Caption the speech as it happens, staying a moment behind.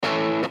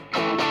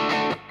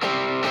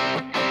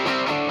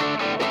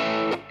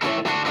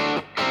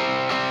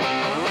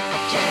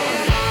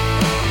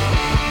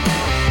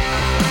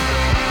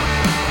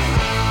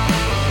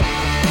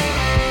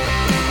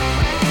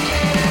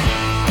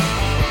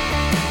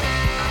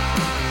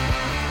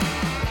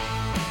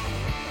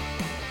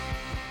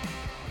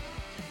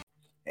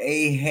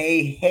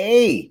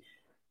Hey.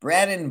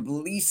 Brandon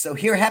Beliso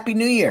here. Happy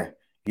New Year.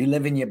 You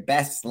living your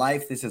best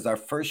life. This is our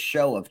first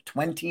show of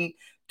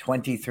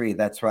 2023.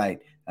 That's right.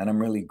 And I'm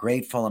really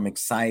grateful. I'm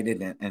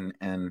excited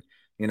and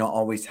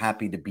always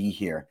happy to be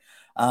here.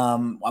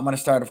 I'm going to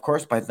start, of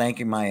course, by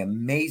thanking my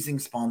amazing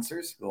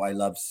sponsors who I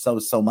love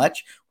so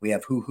much. We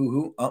have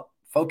who. Oh,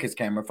 focus,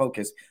 camera,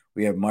 focus.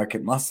 We have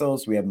Market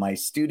Muscles. We have My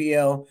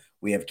Studio.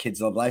 We have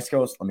Kids Love Life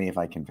Skills. Let me, if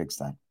I can fix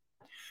that.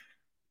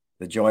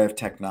 The joy of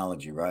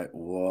technology, right?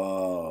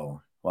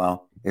 Whoa.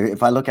 Well,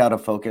 if I look out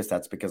of focus,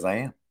 that's because I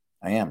am.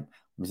 Let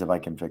me see if I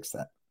can fix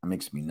that. It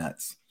makes me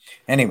nuts.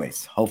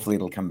 Anyways, hopefully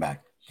it'll come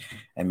back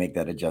and make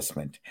that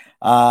adjustment.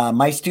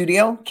 My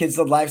Studio, Kids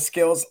of Life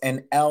Skills,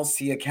 and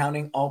LC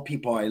Accounting, all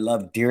people I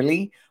love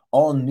dearly,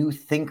 all new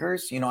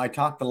thinkers. I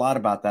talked a lot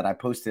about that. I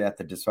posted at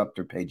the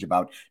Disruptor page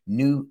about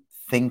new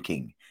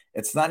thinking.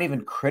 It's not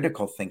even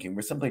critical thinking.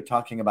 We're simply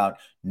talking about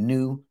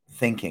new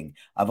thinking.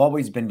 I've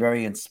always been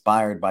very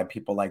inspired by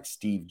people like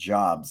Steve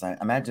Jobs. I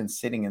imagine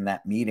sitting in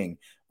that meeting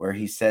where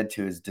he said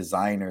to his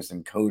designers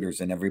and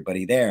coders and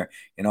everybody there,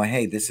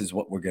 hey, this is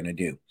what we're going to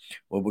do.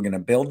 Well, we're going to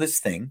build this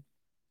thing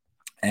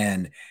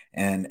and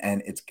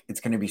it's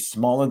going to be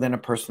smaller than a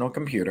personal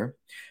computer,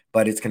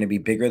 but it's going to be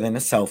bigger than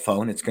a cell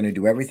phone. It's going to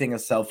do everything a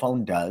cell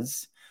phone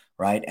does,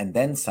 right? And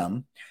then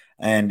some.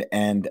 And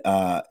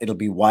it'll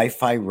be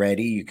Wi-Fi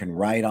ready. You can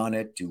write on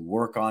it, do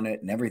work on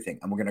it, and everything.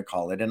 And we're going to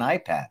call it an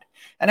iPad.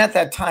 And at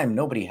that time,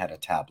 nobody had a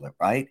tablet,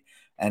 right?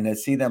 And to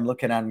see them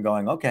looking at it and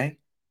going, okay,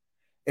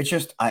 it's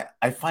just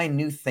I find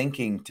new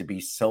thinking to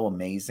be so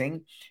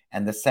amazing.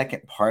 And the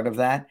second part of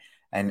that,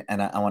 and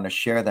I want to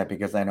share that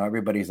because I know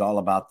everybody's all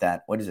about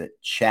that. What is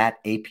it? Chat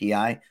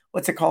API.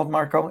 What's it called,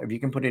 Marco? If you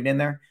can put it in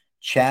there,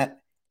 Chat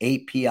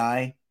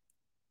API.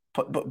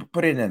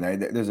 Put it in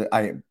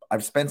there.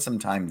 I've spent some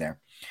time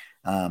there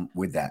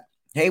with that.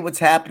 Hey, what's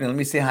happening? Let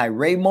me say hi.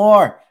 Ray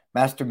Moore,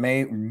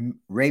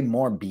 Ray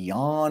Moore,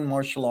 Beyond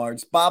Martial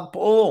Arts. Bob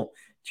Poole,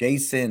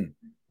 Jason,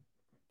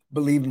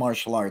 Believe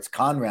Martial Arts.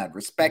 Conrad,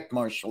 Respect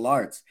Martial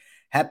Arts.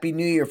 Happy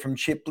New Year from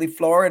Chipley,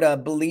 Florida.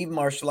 Believe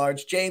Martial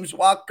Arts. James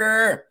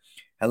Walker.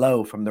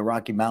 Hello from the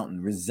Rocky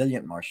Mountain.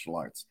 Resilient Martial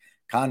Arts.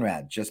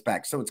 Conrad, just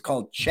back. So it's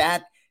called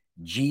Chat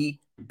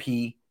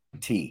GPT.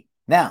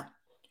 Now,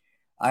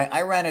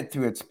 I ran it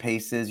through its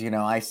paces.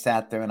 I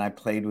sat there and I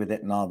played with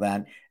it and all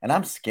that. And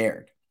I'm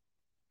scared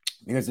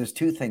because there's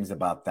two things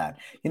about that.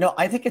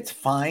 I think it's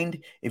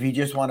fine if you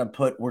just want to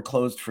put, we're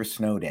closed for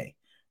snow day,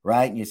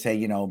 right? And you say,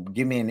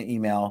 give me an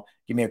email,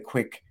 give me a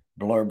quick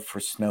blurb for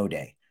snow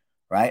day,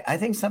 right? I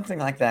think something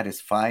like that is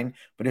fine,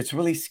 but it's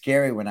really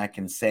scary when I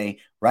can say,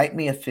 write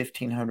me a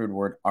 1,500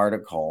 word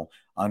article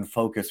on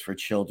focus for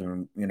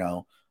children,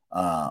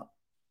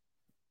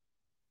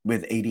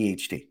 with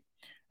ADHD.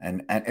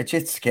 And it's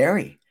just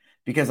scary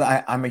because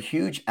I'm a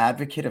huge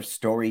advocate of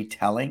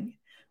storytelling,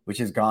 which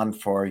has gone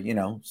for,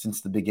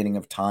 since the beginning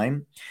of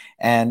time.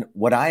 And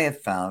what I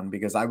have found,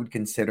 because I would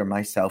consider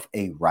myself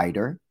a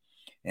writer,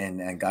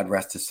 and God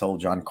rest his soul,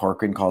 John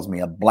Corcoran calls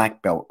me a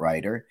black belt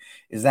writer,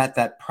 is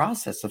that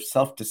process of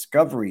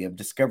self-discovery, of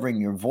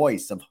discovering your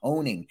voice, of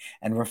honing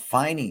and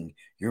refining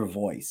your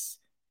voice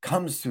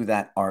comes through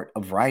that art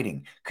of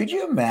writing. Could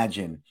you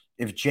imagine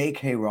if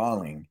J.K.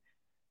 Rowling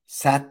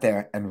sat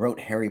there and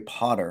wrote Harry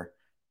Potter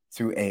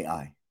through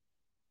AI?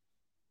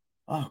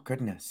 Oh,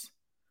 goodness.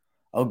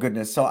 Oh,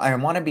 goodness. So I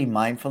want to be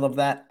mindful of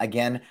that.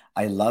 Again,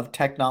 I love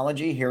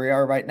technology. Here we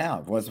are right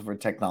now. If it wasn't for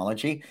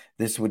technology,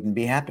 this wouldn't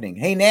be happening.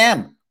 Hey,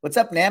 Nam. What's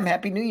up, Nam?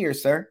 Happy New Year,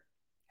 sir.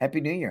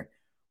 Happy New Year.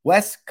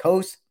 West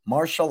Coast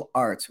Martial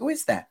Arts. Who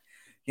is that?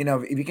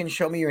 If you can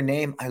show me your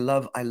name, I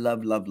love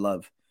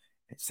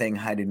saying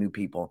hi to new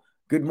people.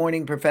 Good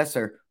morning,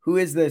 Professor. Who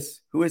is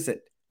this? Who is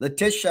it?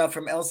 Letitia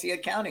from LC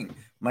Accounting.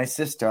 My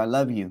sister, I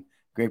love you.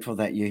 Grateful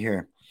that you're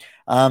here.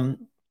 And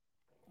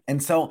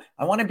so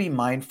I want to be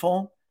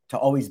mindful to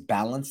always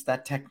balance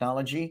that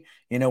technology.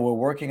 We're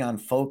working on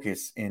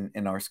focus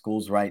in our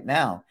schools right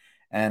now.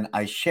 And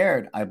I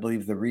shared, I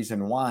believe, the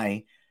reason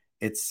why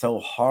it's so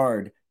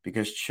hard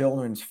because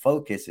children's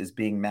focus is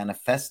being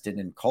manifested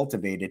and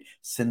cultivated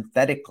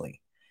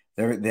synthetically.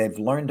 They've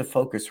learned to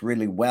focus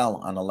really well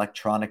on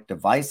electronic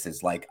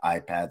devices like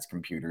iPads,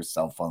 computers,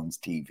 cell phones,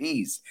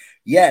 TVs.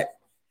 Yet,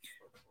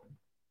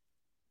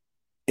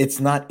 it's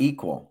not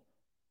equal.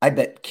 I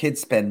bet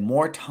kids spend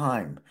more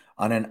time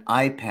on an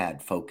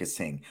iPad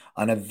focusing,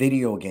 on a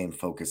video game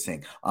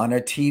focusing, on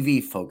a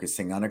TV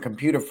focusing, on a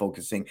computer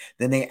focusing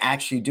than they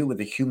actually do with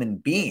a human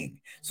being.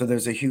 So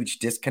there's a huge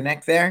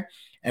disconnect there.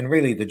 And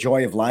really, the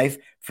joy of life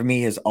for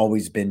me has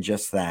always been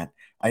just that.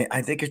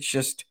 I think it's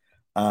just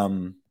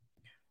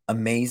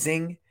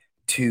amazing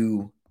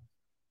to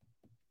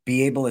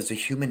be able as a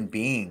human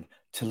being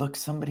to look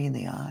somebody in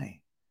the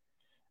eye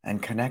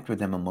and connect with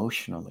them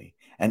emotionally.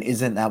 And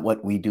isn't that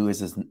what we do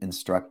as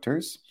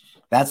instructors?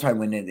 That's why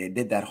when they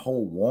did that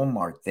whole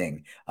Walmart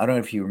thing, I don't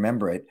know if you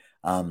remember it,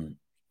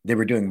 they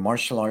were doing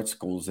martial arts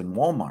schools in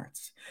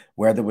Walmarts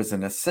where there was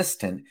an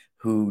assistant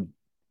who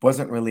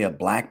wasn't really a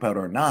black belt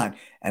or not,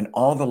 and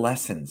all the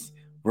lessons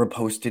were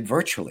posted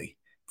virtually.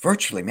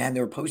 Virtually, man,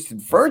 they were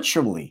posted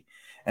virtually.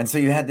 And so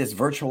you had this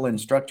virtual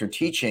instructor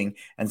teaching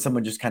and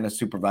someone just kind of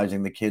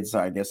supervising the kids. So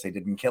I guess they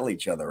didn't kill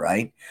each other,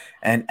 right?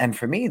 And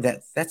for me,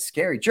 that's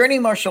scary. Journey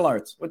Martial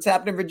Arts. What's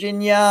happening,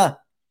 Virginia?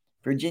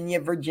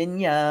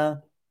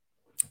 Virginia.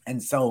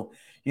 And so,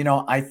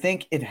 I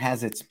think it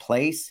has its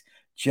place,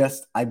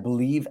 just I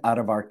believe out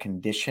of our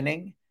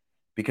conditioning,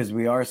 because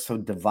we are so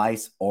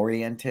device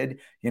oriented.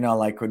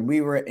 Like when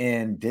we were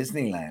in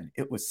Disneyland,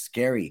 it was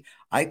scary.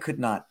 I could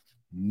not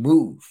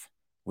move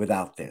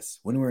without this.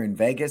 When we were in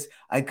Vegas,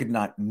 I could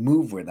not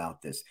move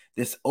without this.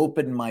 This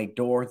opened my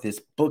door, this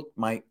booked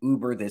my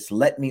Uber, this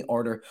let me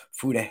order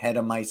food ahead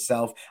of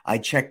myself. I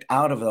checked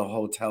out of the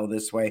hotel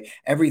this way.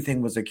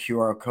 Everything was a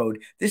QR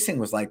code. This thing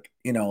was like,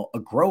 a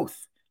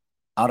growth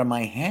out of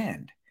my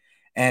hand.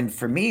 And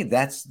for me,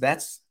 that's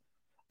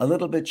a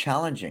little bit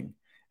challenging.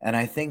 And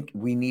I think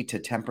we need to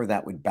temper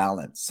that with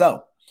balance.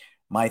 So,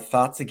 my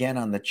thoughts again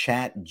on the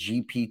chat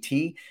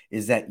GPT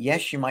is that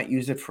yes, you might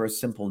use it for a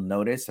simple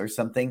notice or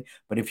something,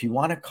 but if you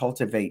want to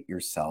cultivate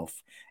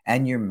yourself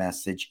and your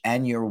message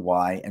and your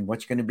why and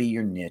what's going to be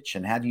your niche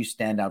and how do you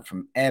stand out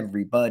from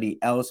everybody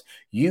else,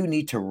 you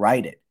need to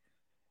write it.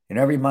 And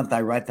every month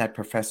I write that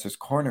Professor's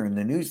Corner in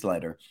the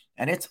newsletter,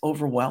 and it's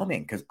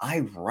overwhelming because I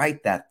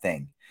write that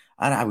thing.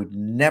 And I would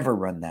never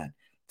run that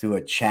through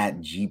a chat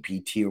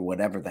GPT or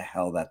whatever the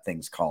hell that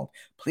thing's called.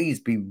 Please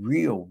be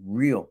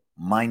real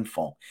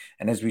mindful.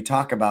 And as we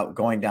talk about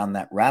going down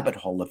that rabbit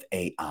hole of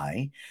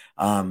AI,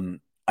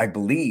 I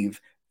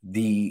believe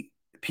the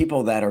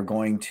people that are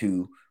going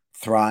to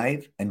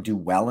thrive and do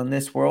well in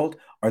this world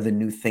are the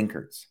new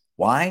thinkers.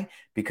 Why?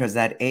 Because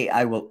that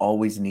AI will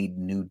always need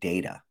new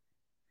data.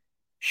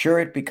 Sure,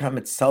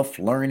 it's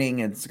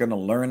self-learning and it's going to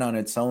learn on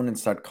its own and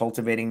start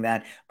cultivating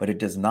that, but it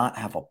does not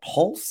have a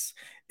pulse.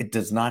 It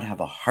does not have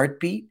a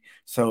heartbeat.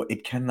 So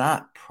it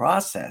cannot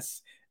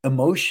process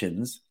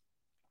emotions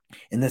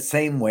in the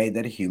same way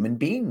that a human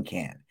being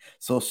can.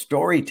 So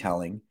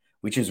storytelling,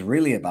 which is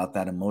really about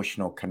that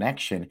emotional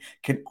connection,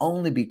 can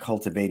only be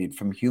cultivated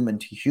from human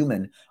to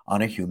human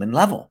on a human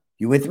level.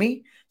 You with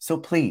me? So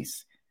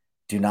please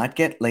do not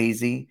get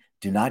lazy.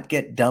 Do not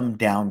get dumbed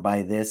down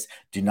by this.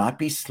 Do not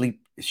be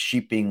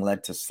sheep being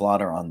led to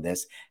slaughter on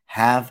this.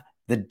 Have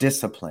the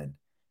discipline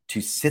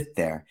to sit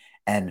there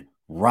and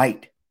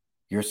write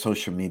your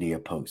social media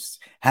posts.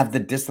 Have the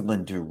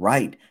discipline to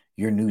write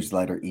your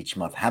newsletter each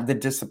month. Have the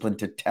discipline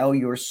to tell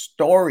your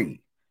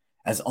story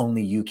as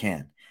only you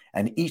can.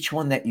 And each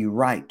one that you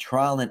write,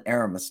 trial and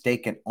error,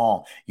 mistake and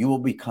all, you will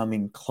be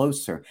coming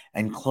closer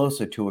and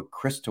closer to a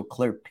crystal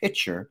clear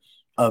picture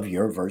of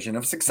your version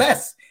of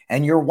success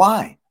and your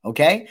why.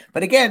 Okay.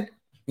 But again,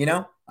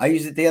 I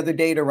used it the other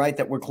day to write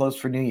that we're closed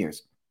for New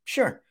Year's.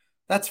 Sure.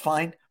 That's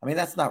fine. I mean,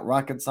 that's not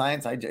rocket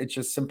science. It's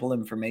just simple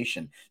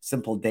information,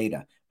 simple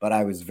data. But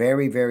I was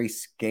very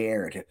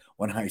scared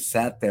when I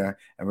sat there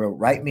and wrote,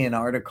 write me an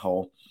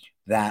article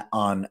that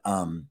on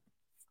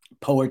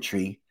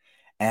poetry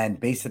and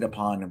base it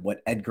upon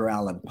what Edgar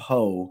Allan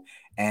Poe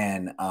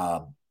and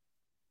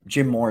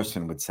Jim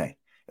Morrison would say.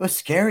 It was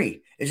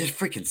scary. It's just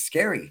freaking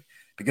scary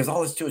because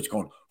all this do is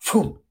going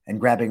boom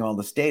and grabbing all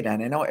this data.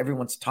 And I know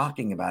everyone's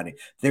talking about it.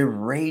 They're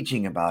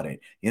raging about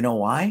it. You know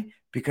why?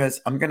 Because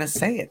I'm going to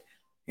say it.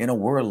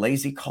 We're a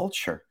lazy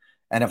culture.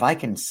 And if I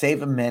can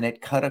save a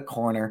minute, cut a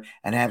corner,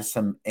 and have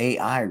some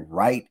AI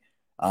write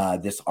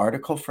this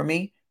article for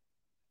me,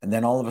 and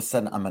then all of a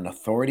sudden I'm an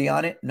authority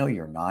on it. No,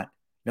 you're not.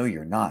 No,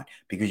 you're not,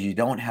 because you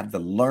don't have the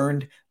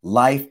learned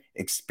life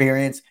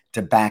experience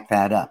to back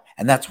that up.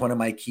 And that's one of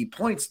my key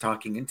points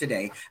talking in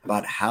today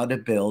about how to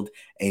build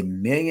 $1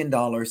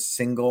 million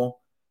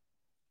single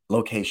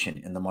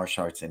location in the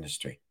martial arts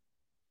industry,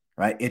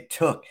 right? It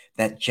took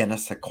that je ne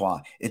sais quoi.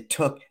 It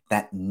took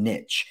that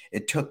niche.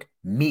 It took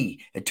me.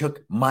 It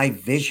took my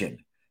vision,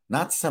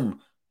 not some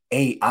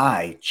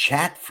AI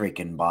chat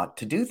freaking bot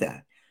to do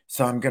that.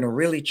 So I'm going to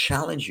really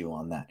challenge you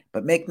on that.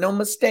 But make no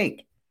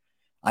mistake,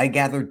 I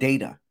gather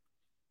data,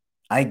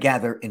 I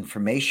gather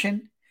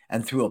information,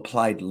 and through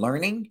applied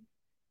learning,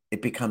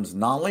 it becomes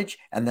knowledge,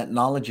 and that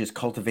knowledge is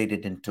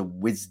cultivated into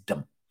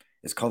wisdom.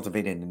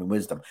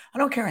 I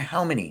don't care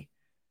how many,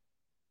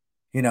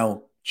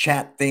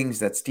 chat things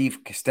that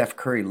Steph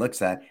Curry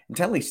looks at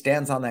until he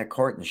stands on that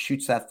court and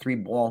shoots that three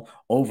ball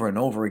over and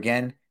over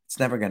again. It's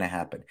never going to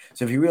happen.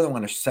 So if you really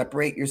want to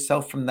separate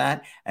yourself from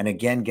that and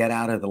again get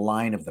out of the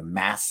line of the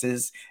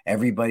masses,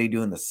 everybody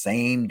doing the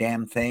same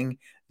damn thing,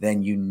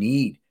 then you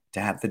need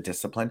to have the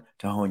discipline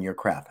to hone your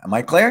craft. Am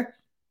I clear?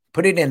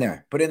 Put it in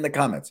there. Put it in the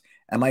comments.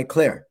 Am I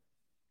clear?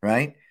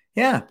 Right?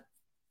 Yeah.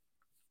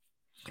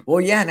 Well,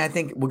 yeah, and I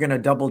think we're going to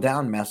double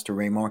down, Master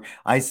Raymore.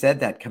 I said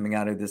that coming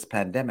out of this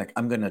pandemic,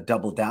 I'm going to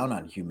double down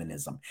on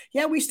humanism.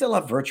 Yeah, we still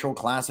have virtual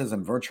classes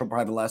and virtual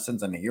private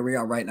lessons, and here we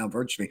are right now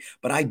virtually,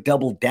 but I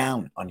double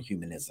down on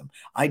humanism.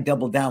 I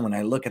double down when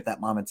I look at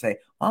that mom and say,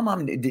 oh,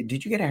 Mom, did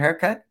you get a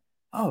haircut?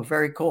 Oh,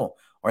 very cool.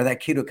 Or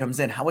that kid who comes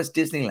in, how was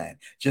Disneyland?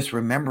 Just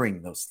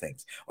remembering those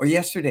things. Or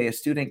yesterday, a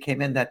student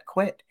came in that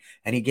quit,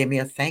 and he gave me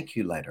a thank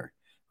you letter,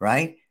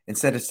 right?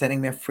 Instead of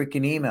sending me a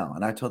freaking email.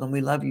 And I told him,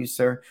 we love you,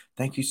 sir.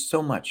 Thank you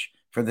so much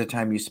for the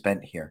time you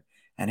spent here.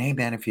 And hey,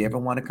 man, if you ever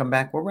want to come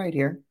back, we're right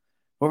here.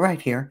 We're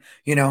right here,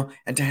 you know,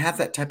 and to have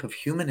that type of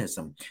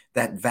humanism,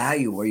 that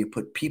value where you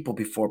put people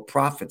before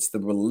profits, the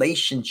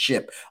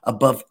relationship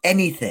above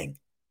anything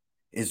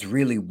is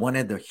really one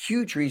of the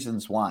huge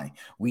reasons why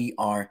we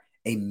are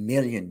 $1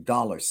 million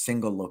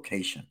single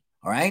location.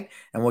 All right.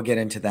 And we'll get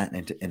into that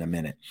in a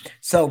minute.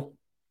 So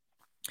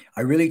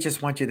I really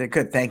just want you to,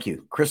 good. Thank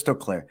you. Crystal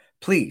clear.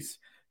 Please,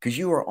 because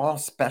you are all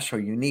special,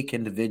 unique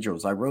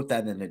individuals. I wrote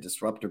that in the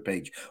disruptor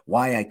page,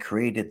 why I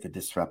created the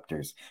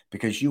disruptors,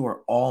 because you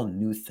are all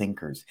new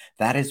thinkers.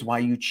 That is why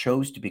you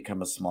chose to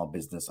become a small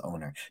business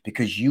owner,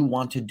 because you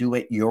want to do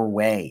it your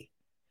way,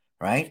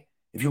 right?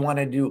 If you want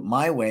to do it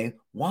my way,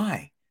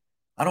 why?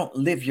 I don't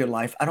live your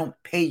life. I don't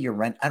pay your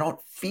rent. I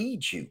don't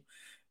feed you.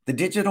 The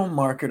digital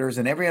marketers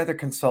and every other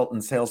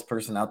consultant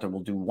salesperson out there will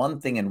do one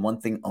thing and one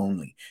thing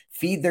only: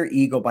 feed their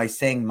ego by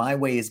saying, my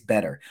way is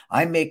better.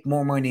 I make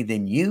more money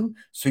than you,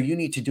 so you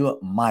need to do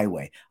it my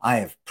way. I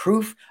have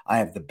proof. I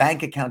have the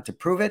bank account to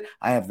prove it.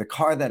 I have the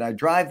car that I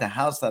drive, the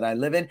house that I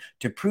live in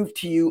to prove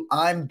to you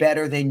I'm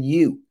better than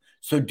you.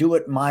 So do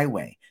it my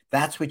way.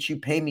 That's what you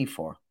pay me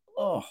for.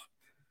 Oh,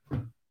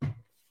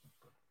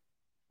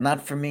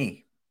 not for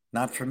me.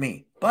 Not for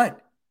me.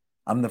 But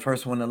I'm the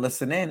first one to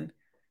listen in,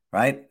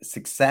 right?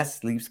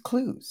 Success leaves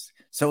clues.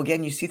 So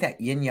again, you see that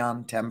yin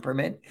yang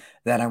temperament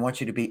that I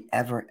want you to be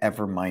ever,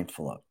 ever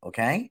mindful of,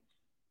 okay?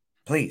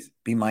 Please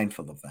be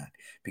mindful of that,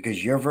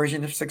 because your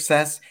version of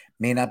success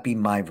may not be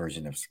my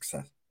version of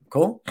success.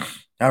 Cool?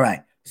 All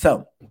right.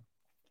 So,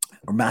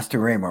 Master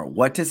Raymer,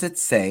 what does it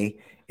say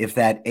if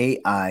that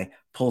AI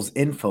pulls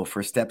info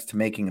for steps to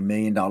making $1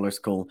 million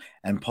goal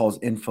and pulls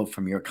info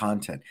from your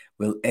content?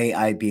 Will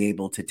AI be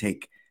able to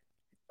take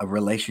a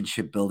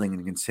relationship building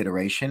in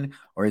consideration,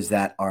 or is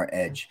that our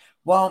edge?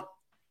 Well,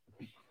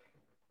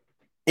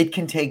 it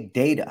can take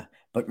data,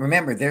 but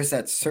remember, there's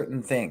that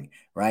certain thing,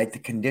 right? The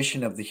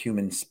condition of the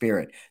human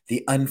spirit,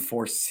 the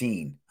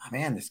unforeseen. Oh,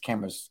 man, this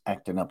camera's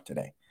acting up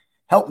today.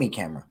 Help me,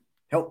 camera.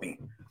 Help me.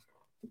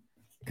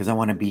 Because I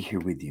want to be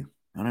here with you.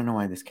 I don't know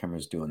why this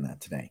camera's doing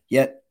that today,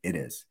 yet it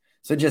is.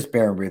 So just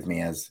bear with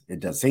me as it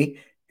does. See,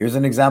 here's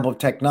an example of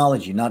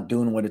technology not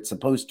doing what it's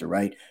supposed to,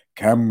 right?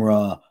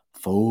 Camera,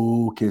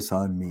 focus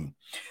on me.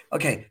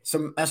 Okay,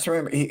 so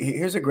Master,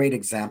 here's a great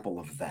example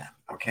of that.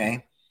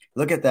 Okay,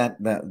 look at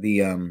that.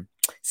 The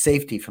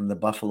safety from the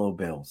Buffalo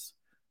Bills,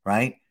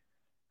 right?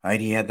 Right.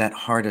 He had that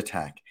heart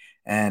attack,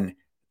 and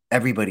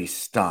everybody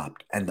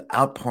stopped, and the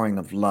outpouring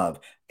of love.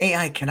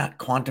 AI cannot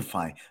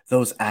quantify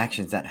those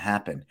actions that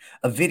happen.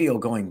 A video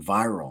going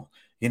viral,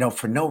 you know,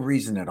 for no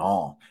reason at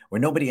all,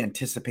 where nobody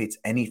anticipates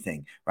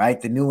anything. Right.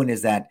 The new one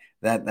is that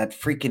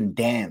freaking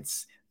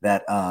dance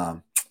that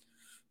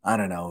I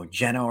don't know,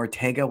 Jenna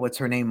Ortega, what's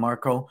her name,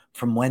 Marco,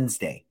 from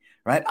Wednesday,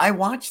 right? I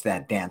watched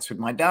that dance with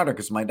my daughter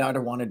because my daughter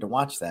wanted to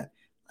watch that.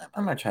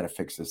 I'm going to try to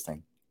fix this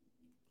thing.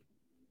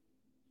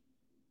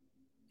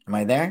 Am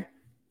I there?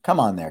 Come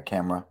on there,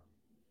 camera.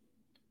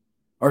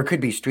 Or it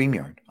could be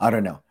StreamYard. I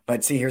don't know.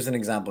 But see, here's an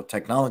example of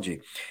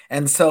technology.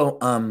 And so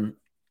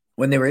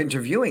when they were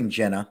interviewing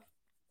Jenna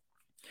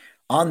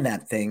on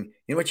that thing,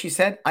 you know what she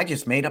said? I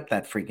just made up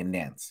that freaking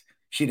dance.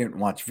 She didn't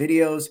watch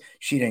videos.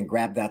 She didn't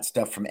grab that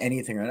stuff from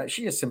anything or that.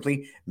 She just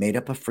simply made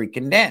up a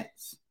freaking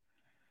dance.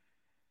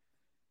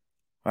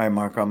 All right,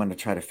 Marco, I'm going to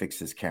try to fix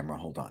this camera.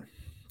 Hold on,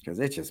 because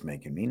it's just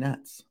making me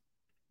nuts.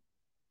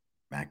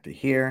 Back to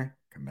here.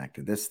 Come back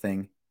to this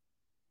thing.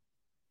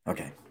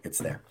 Okay, it's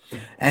there.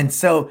 And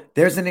so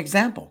there's an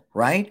example,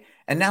 right?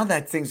 And now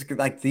that thing's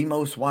like the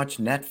most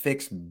watched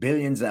Netflix,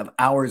 billions of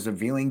hours of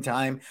viewing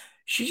time.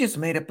 She just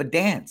made up a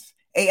dance.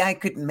 AI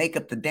couldn't make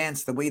up the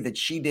dance the way that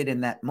she did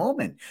in that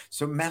moment.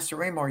 So, Master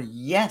Raymore,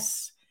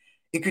 yes,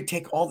 it could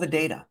take all the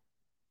data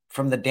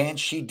from the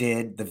dance she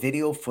did, the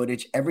video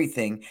footage,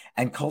 everything,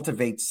 and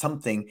cultivate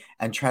something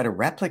and try to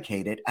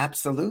replicate it.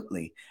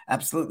 Absolutely.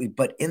 Absolutely.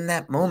 But in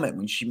that moment,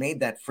 when she made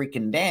that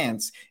freaking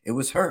dance, it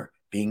was her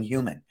being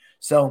human.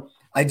 So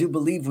I do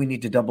believe we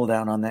need to double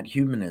down on that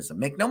humanism.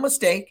 Make no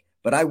mistake,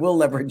 but I will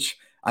leverage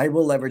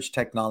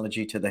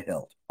technology to the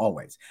hilt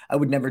always. I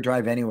would never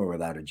drive anywhere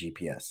without a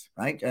GPS,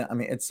 right? I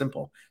mean, it's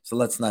simple. So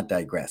let's not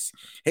digress.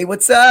 Hey,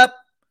 what's up?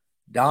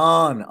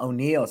 Don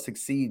O'Neill,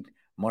 Succeed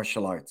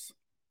Martial Arts.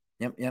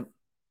 Yep.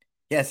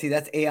 Yeah, see,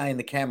 that's AI in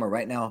the camera.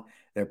 Right now,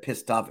 they're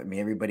pissed off at me.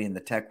 Everybody in the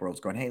tech world's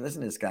going, hey,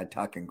 listen to this guy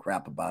talking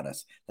crap about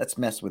us. Let's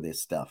mess with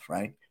his stuff,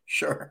 right?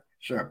 Sure.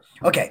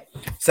 Okay,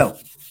 so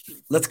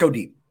let's go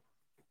deep.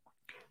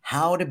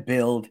 How to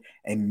build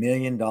 $1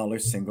 million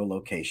single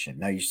location.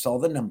 Now, you saw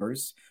the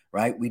numbers,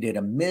 right? We did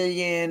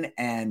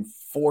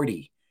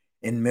 1,040,000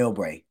 in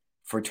Millbrae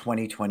for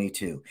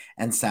 2022,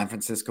 and San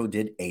Francisco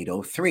did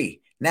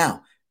 803.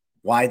 Now,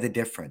 why the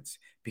difference?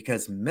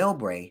 Because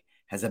Millbrae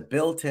has a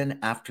built-in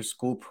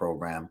after-school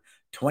program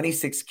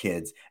 26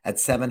 kids at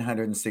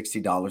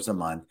 $760 a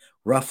month,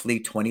 roughly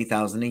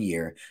 $20,000 a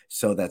year.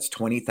 So that's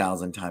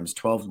 20,000 times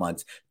 12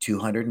 months,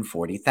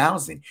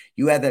 240,000.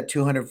 You add that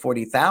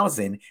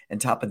 240,000 on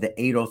top of the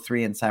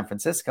 803 in San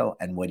Francisco,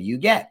 and what do you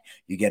get?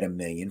 You get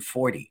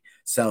 $1,040,000.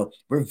 So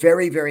we're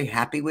very, very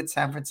happy with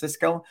San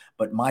Francisco,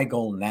 but my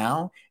goal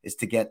now is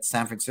to get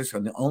San Francisco.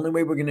 And the only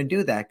way we're going to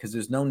do that, because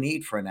there's no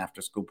need for an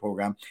after-school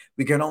program,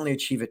 we can only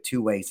achieve it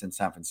two ways in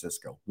San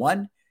Francisco.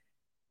 One,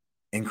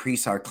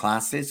 increase our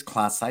class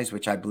size,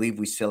 which I believe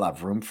we still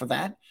have room for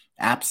that.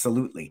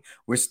 Absolutely.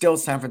 We're still,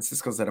 San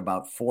Francisco's at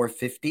about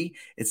 450.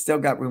 It's still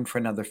got room for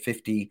another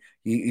 50.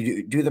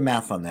 You do the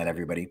math on that,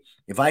 everybody.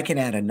 If I can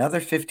add another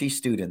 50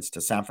 students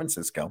to San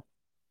Francisco,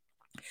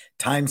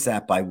 times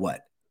that by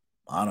what?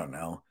 I don't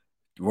know.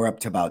 We're up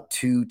to about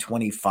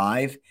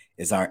 225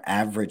 is our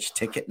average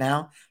ticket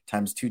now.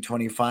 Times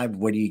 225,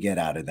 what do you get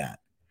out of that?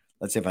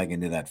 Let's see if I can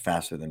do that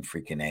faster than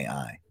freaking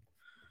AI.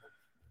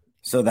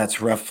 So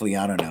that's roughly,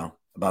 I don't know,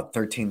 about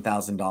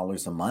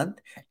 $13,000 a month.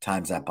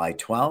 Times that by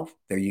 12.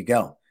 There you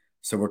go.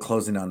 So we're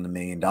closing on the $1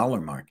 million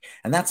mark.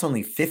 And that's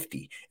only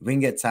 50. If we can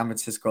get San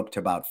Francisco up to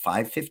about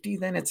 550,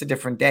 then it's a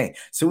different day.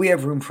 So we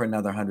have room for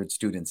another 100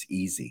 students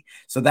easy.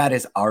 So that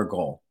is our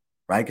goal,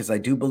 right? Because I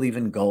do believe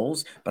in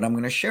goals, but I'm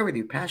going to share with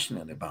you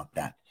passionately about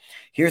that.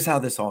 Here's how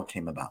this all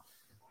came about.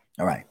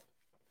 All right.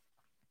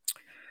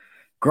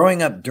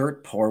 Growing up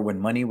dirt poor when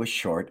money was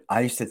short,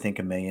 I used to think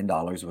 $1 million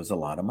was a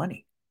lot of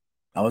money.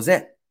 That was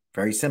it.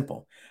 Very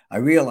simple. I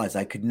realized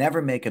I could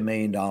never make $1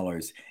 million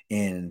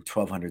in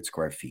 1,200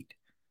 square feet,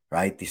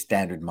 right? The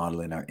standard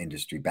model in our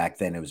industry. Back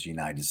then, it was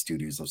United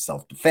Studios of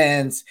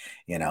Self-Defense.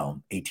 You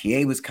know,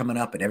 ATA was coming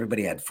up, and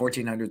everybody had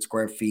 1,400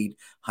 square feet,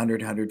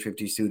 100,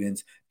 150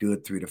 students, do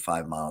it 3 to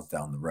 5 miles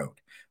down the road,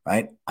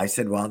 right? I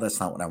said, well, that's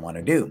not what I want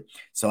to do.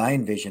 So I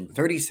envisioned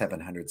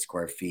 3,700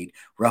 square feet,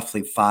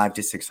 roughly 500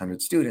 to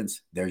 600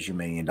 students. There's your $1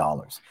 million.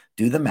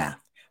 Do the math.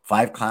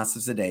 5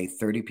 classes a day,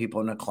 30 people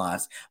in a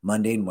class.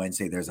 Monday and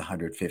Wednesday, there's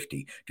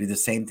 150. Do the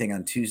same thing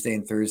on Tuesday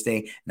and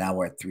Thursday. Now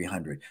we're at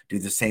 300. Do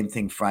the same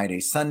thing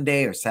Friday,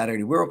 Sunday, or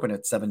Saturday. We're open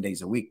at 7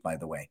 days a week, by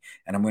the way.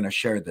 And I'm going to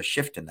share the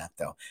shift in that,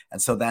 though.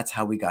 And so that's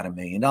how we got $1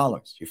 million.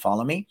 You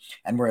follow me?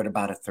 And we're at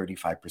about a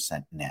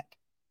 35% net.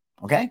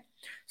 Okay?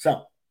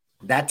 So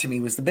that to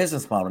me was the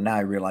business model. Now I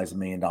realize $1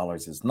 million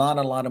is not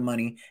a lot of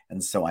money.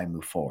 And so I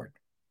move forward.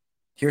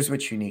 Here's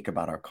what's unique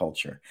about our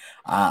culture.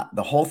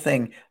 The whole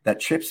thing that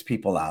trips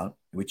people out,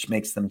 which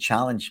makes them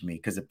challenge me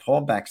because it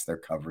pullbacks their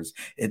covers,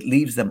 it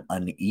leaves them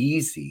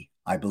uneasy,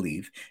 I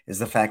believe, is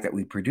the fact that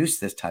we produce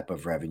this type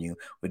of revenue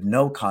with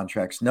no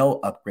contracts, no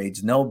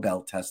upgrades, no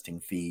bell testing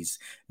fees,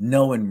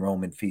 no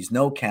enrollment fees,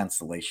 no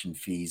cancellation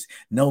fees,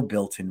 no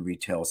built-in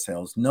retail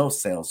sales, no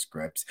sales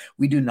scripts.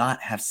 We do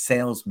not have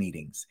sales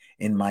meetings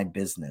in my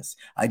business.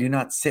 I do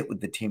not sit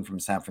with the team from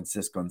San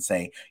Francisco and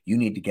say, you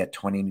need to get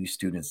 20 new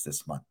students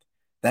this month.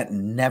 That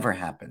never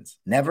happens.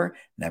 Never,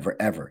 never,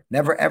 ever.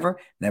 Never, ever,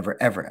 never,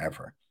 ever,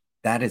 ever.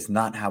 That is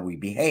not how we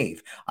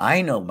behave.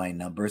 I know my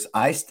numbers.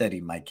 I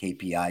study my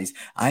KPIs.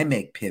 I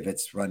make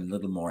pivots, run a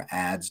little more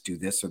ads, do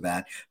this or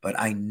that, but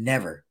I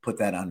never put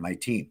that on my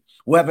team.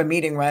 We'll have a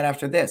meeting right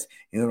after this.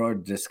 You know what our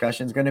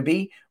discussion is going to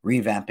be?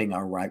 Revamping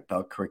our White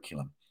Belt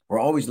curriculum. We're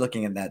always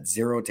looking at that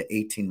 0 to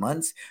 18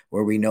 months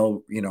where we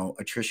know,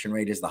 attrition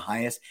rate is the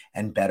highest,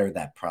 and better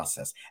that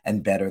process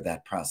and better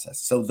that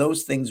process. So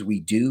those things we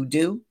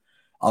do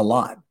a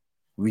lot.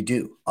 We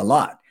do a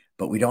lot,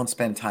 but we don't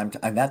spend time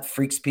and that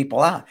freaks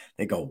people out.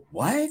 They go,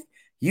 what?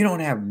 You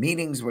don't have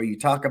meetings where you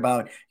talk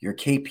about your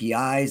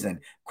KPIs and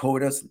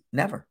quotas?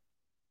 Never,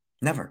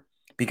 never,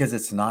 because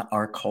it's not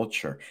our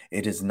culture.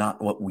 It is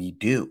not what we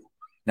do.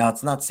 Now,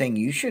 it's not saying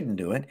you shouldn't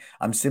do it.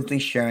 I'm simply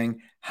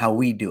sharing how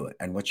we do it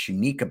and what's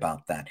unique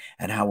about that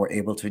and how we're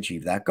able to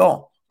achieve that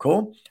goal.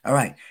 Cool? All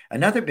right.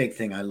 Another big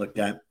thing I looked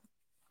at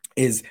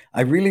is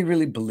I really,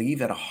 really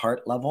believe at a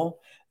heart level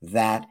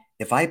that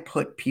if I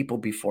put people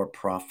before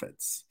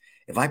profits,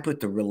 if I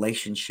put the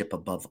relationship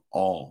above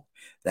all,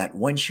 that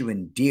once you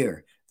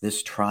endear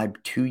this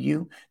tribe to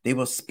you, they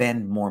will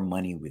spend more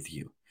money with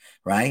you,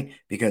 right?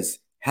 Because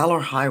hell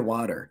or high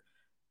water,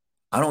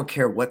 I don't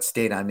care what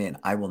state I'm in,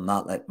 I will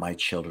not let my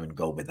children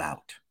go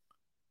without.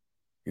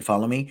 You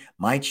follow me?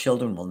 My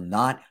children will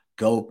not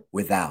go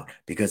without,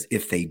 because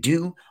if they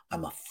do,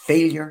 I'm a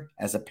failure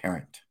as a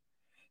parent.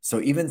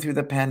 So even through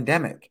the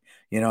pandemic,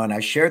 and I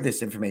share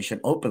this information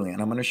openly,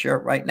 and I'm going to share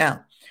it right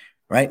now.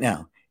 Right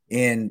now,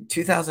 in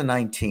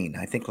 2019,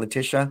 I think,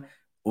 Letitia,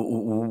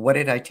 what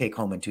did I take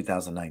home in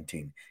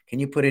 2019? Can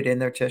you put it in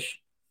there, Tish?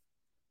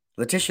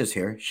 Letitia's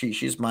here.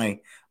 She's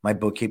my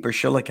bookkeeper.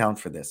 She'll account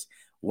for this.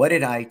 What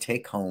did I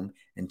take home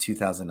in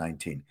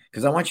 2019?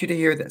 Because I want you to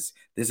hear this.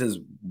 This is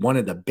one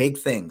of the big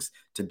things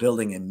to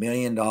building $1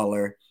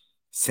 million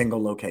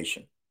single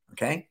location.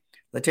 Okay,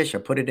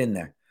 Letitia, put it in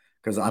there.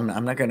 Because I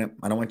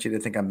don't want you to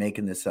think I'm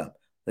making this up.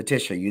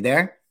 Letitia, you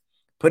there?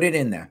 Put it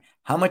in there.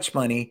 How much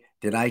money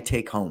did I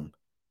take home?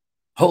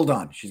 Hold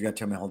on. She's got to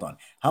tell me, hold on.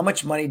 How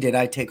much money did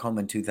I take home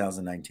in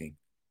 2019?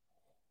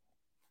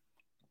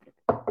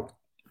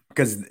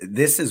 because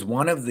this is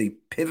one of the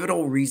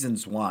pivotal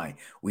reasons why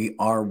we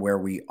are where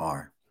we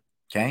are.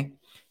 Okay.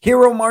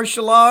 Hero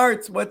Martial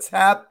Arts, what's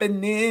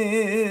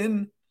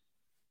happening?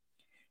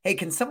 Hey,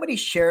 can somebody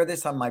share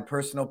this on my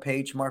personal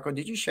page? Marco,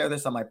 did you share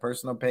this on my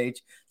personal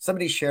page?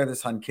 Somebody share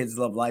this on Kids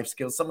Love Life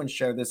Skills. Someone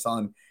share this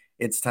on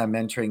It's Time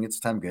Mentoring. It's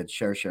Time Good.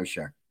 Share, share,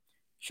 share.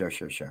 Share,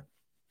 share, share.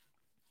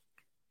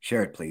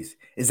 Share it, please.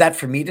 Is that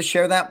for me to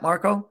share that,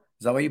 Marco?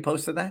 Is that why you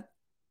posted that?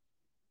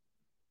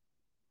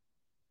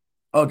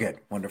 Oh, good.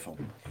 Wonderful.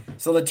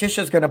 So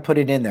Letitia's going to put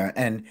it in there.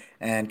 And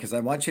because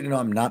I want you to know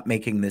I'm not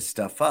making this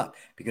stuff up,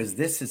 because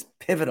this is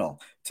pivotal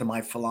to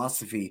my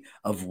philosophy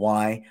of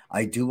why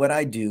I do what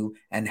I do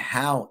and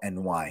how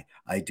and why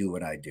I do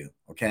what I do.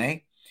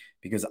 Okay.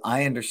 Because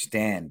I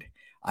understand.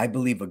 I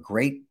believe a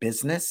great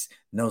business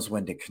knows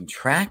when to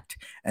contract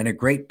and a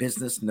great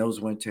business knows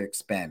when to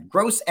expand.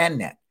 Gross and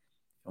net.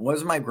 What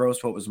was my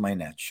gross? What was my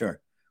net? Sure.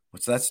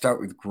 So let's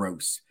start with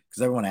gross,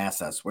 because everyone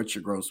asks us, what's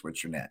your gross?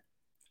 What's your net?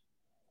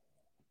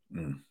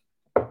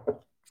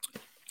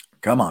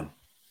 Come on.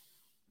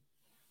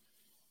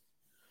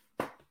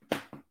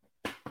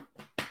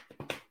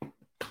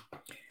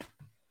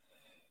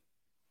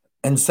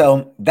 And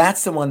so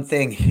that's the one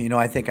thing,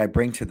 I think I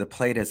bring to the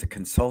plate as a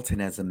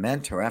consultant, as a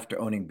mentor, after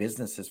owning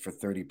businesses for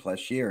 30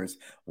 plus years.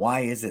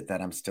 Why is it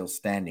that I'm still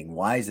standing?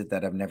 Why is it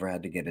that I've never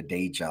had to get a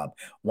day job?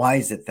 Why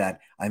is it that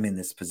I'm in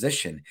this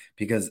position?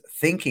 Because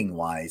thinking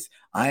wise,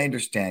 I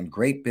understand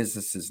great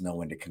businesses know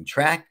when to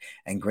contract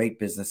and great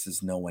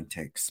businesses know when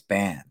to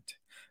expand,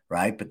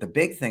 right? But the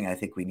big thing I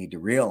think we need to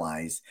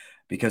realize,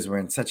 because we're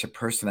in such a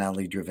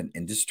personality driven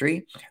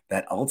industry,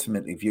 that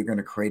ultimately, if you're going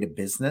to create a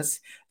business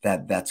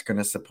that's going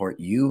to support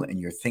you and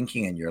your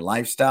thinking and your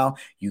lifestyle,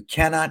 you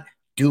cannot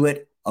do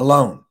it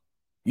alone.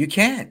 You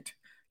can't,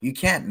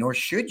 nor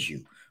should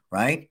you,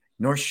 right?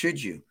 Nor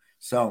should you.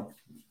 So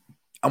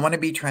I want to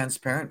be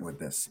transparent with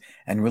this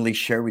and really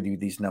share with you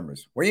these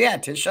numbers. Where you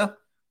at, Tisha?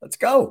 Let's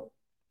go,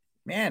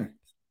 man.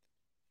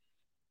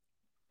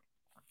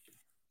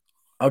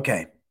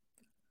 Okay.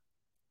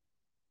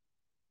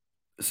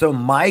 So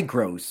my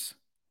gross,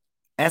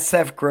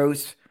 SF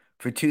gross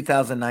for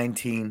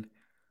 2019,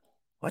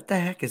 what the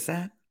heck is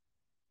that?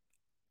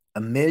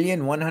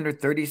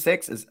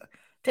 1,136 is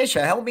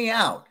Tisha, help me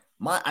out.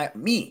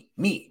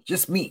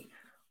 Just me.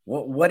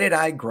 What did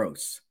I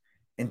gross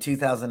in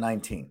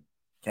 2019?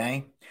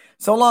 Okay.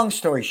 So long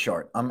story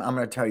short, I'm going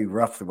to tell you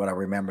roughly what I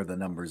remember the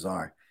numbers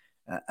are.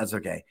 That's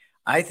okay.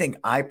 I think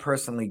I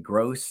personally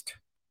grossed,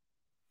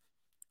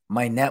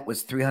 my net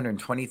was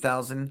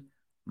 320,000.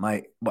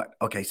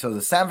 Okay, so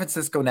the San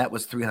Francisco net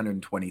was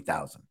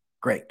 320,000.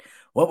 Great.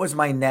 What was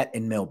my net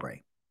in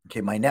Millbrae?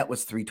 Okay, my net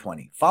was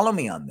 320. Follow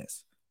me on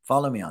this.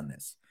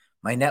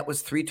 My net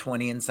was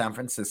 320 in San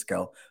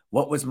Francisco.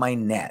 What was my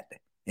net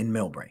in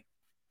Millbrae?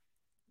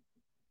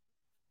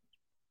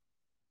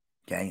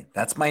 Okay,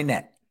 that's my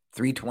net.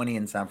 320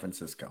 in San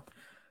Francisco.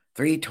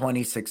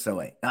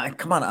 320,608. Now,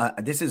 come on,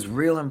 this is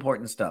real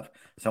important stuff.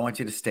 So I want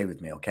you to stay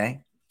with me,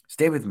 okay?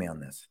 Stay with me on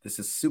this. This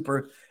is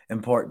super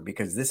important,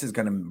 because this is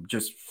going to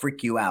just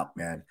freak you out,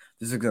 man.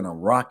 This is going to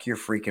rock your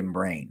freaking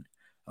brain,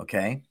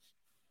 okay?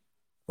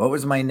 What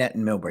was my net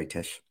in Millbrae,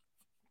 Tish?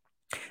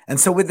 And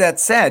so with that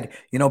said,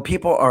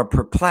 people are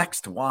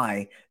perplexed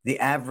why the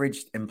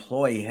average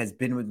employee has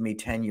been with me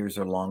 10 years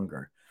or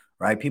longer,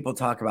 right? People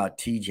talk about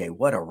TJ.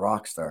 What a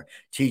rock star.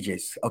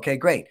 TJ's okay,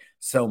 great.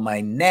 So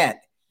my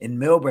net in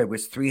Millbrae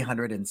was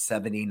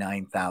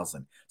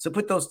 379,000. So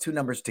put those two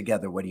numbers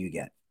together. What do you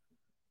get?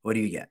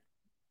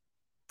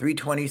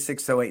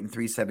 320,608 and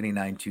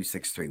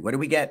 379,263. What do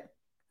we get?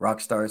 Rock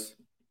stars.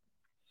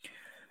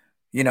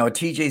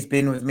 TJ's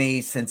been with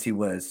me since he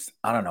was,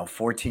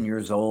 14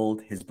 years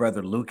old. His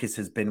brother Lucas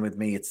has been with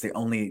me. It's the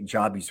only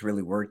job he's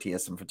really worked. He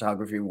has some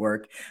photography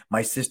work.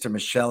 My sister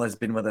Michelle has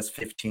been with us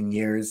 15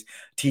 years.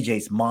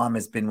 TJ's mom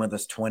has been with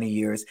us 20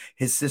 years.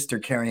 His sister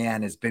Carrie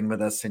Ann has been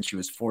with us since she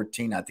was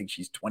 14. I think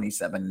she's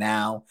 27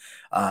 now.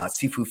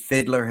 Sifu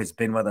Fiddler has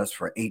been with us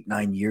for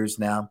 8-9 years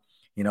now.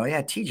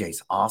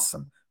 TJ's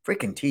awesome.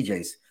 Freaking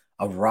TJ's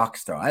a rock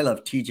star. I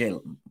love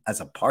TJ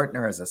as a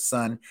partner, as a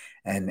son,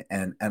 and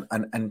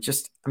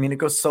just, it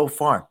goes so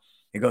far.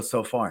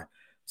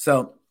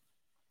 So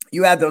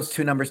you add those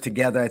two numbers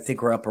together, I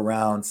think we're up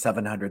around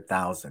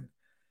 700,000.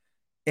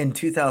 In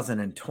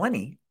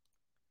 2020,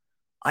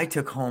 I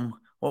took home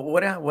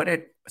what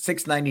at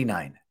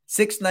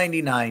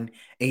 699,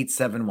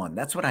 871.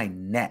 That's what I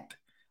net.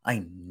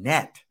 I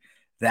net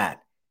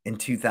that in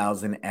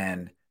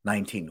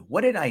 2019.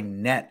 What did I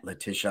net,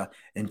 Letitia,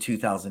 in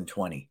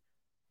 2020?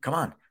 Come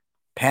on.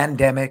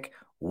 Pandemic,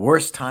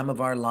 worst time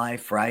of our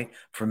life, right?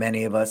 For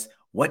many of us.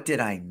 What did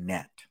I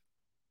net?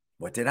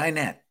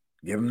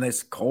 Give them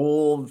this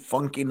cold,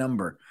 funky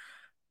number.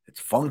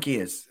 It's funky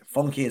as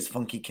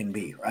funky can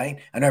be, right?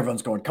 And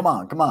everyone's going, come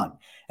on.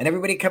 And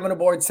everybody coming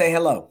aboard, say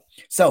hello.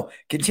 So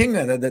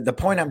continuing, the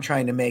point I'm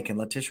trying to make, and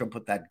Letitia will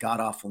put that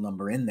god-awful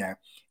number in there,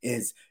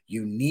 is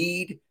you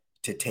need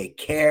to take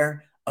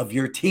care of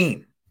your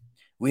team.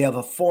 We have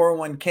a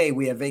 401k.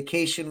 We have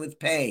vacation with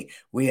pay.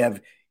 We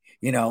have,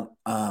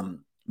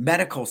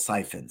 medical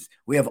siphons.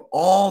 We have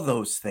all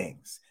those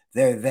things.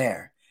 They're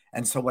there.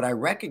 And so what I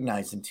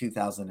recognized in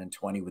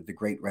 2020 with the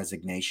great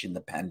resignation,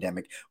 the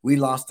pandemic, we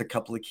lost a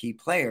couple of key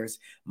players.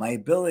 My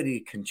ability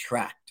to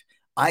contract.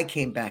 I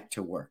came back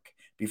to work.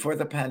 Before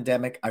the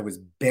pandemic, I was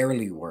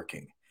barely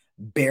working,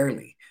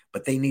 barely,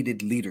 but they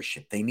needed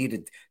leadership. They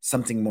needed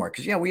something more.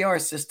 Because, yeah, we are a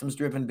systems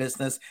driven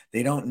business.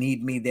 They don't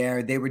need me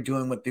there. They were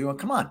doing what they were.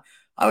 Come on.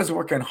 I was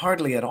working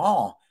hardly at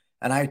all.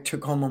 And I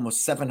took home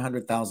almost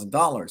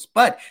 $700,000.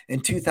 But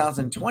in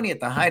 2020, at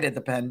the height of the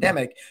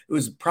pandemic, it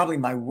was probably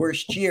my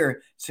worst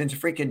year since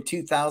freaking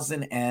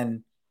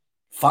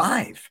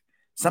 2005,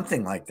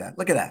 something like that.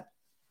 Look at that.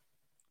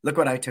 Look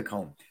what I took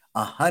home,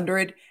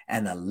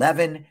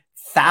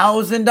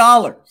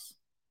 $111,000.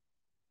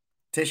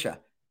 Tisha,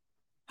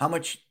 how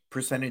much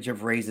percentage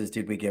of raises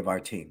did we give our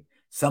team?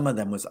 Some of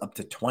them was up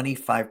to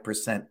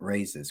 25%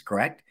 raises,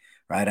 correct?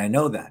 Right? I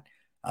know that.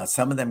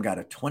 Some of them got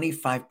a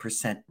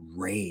 25%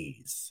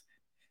 raise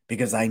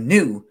because I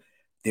knew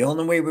the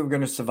only way we were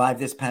going to survive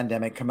this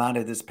pandemic, come out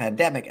of this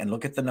pandemic, and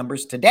look at the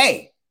numbers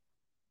today.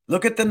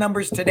 Look at the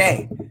numbers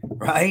today,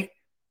 right?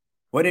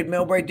 What did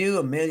Millbrae do?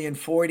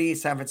 $1,040,000,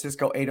 San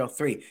Francisco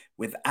 803.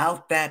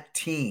 Without that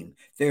team,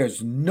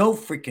 there's no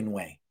freaking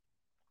way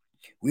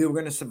we were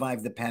going to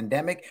survive the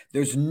pandemic.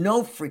 There's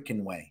no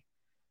freaking way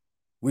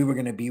we were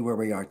going to be where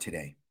we are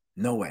today.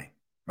 No way,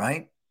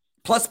 right?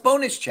 Plus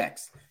bonus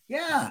checks.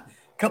 Yeah. A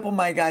couple of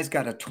my guys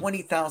got a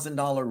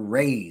 $20,000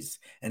 raise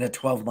in a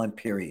 12-month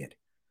period.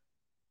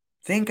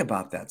 Think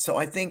about that. So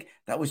I think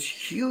that was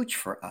huge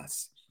for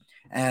us.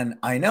 And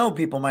I know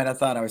people might have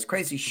thought I was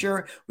crazy.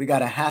 Sure, we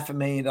got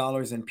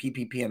 $500,000 in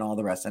PPP and all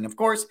the rest. And of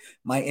course,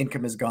 my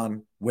income has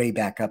gone way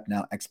back up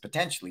now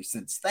exponentially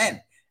since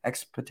then.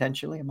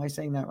 Exponentially, am I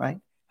saying that right?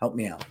 Help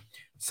me out.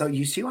 So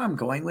you see where I'm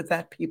going with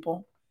that,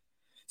 people?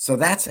 So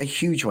that's a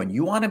huge one.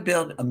 You want to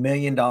build $1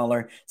 million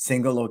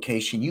single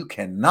location. You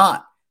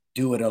cannot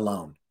do it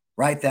alone.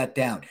 Write that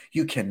down.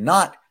 You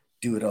cannot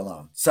do it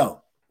alone.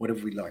 So what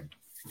have we learned?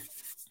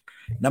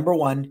 Number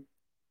one,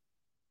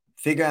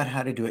 figure out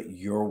how to do it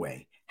your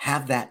way.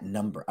 Have that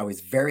number. I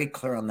was very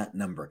clear on that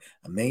number,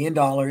 $1 million,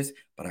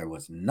 but I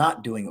was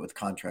not doing it with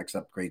contracts,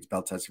 upgrades,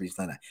 belt test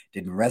reason.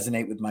 Didn't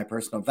resonate with my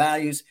personal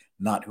values,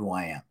 not who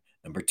I am.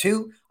 Number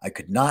two, I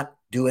could not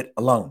do it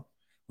alone.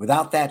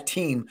 Without that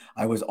team,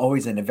 I was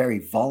always in a very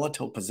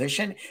volatile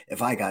position.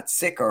 If I got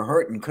sick or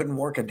hurt and couldn't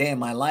work a day in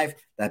my life,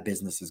 that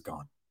business is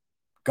gone.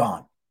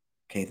 Gone.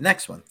 Okay, the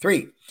next one,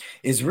 3,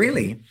 is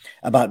really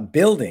about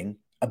building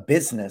a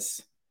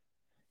business,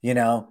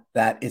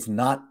 that is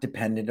not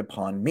dependent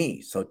upon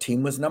me. So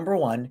team was number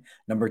 1.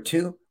 Number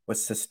 2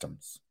 was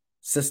systems.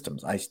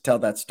 Systems. I tell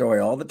that story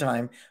all the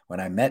time.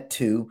 When I met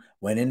Tu,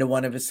 went into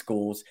one of his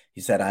schools,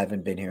 he said, I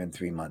haven't been here in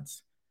 3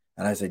 months.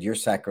 And I said, you're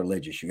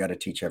sacrilegious. You got to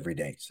teach every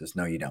day. He says,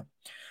 no, you don't.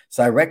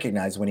 So I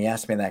recognized when he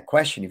asked me that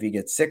question, if you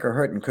get sick or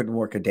hurt and couldn't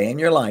work a day in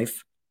your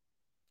life,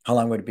 how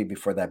long would it be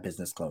before that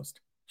business closed?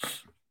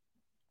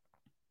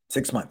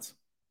 6 months.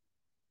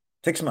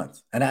 6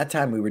 months. And at that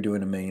time, we were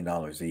doing $1 million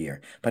a year.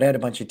 But I had a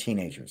bunch of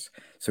teenagers,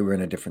 so we were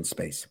in a different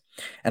space.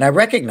 And I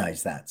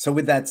recognized that. So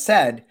with that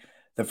said,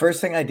 the first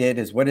thing I did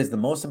is, what is the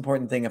most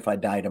important thing if I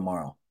die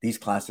tomorrow? These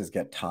classes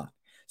get taught.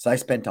 So I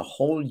spent a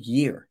whole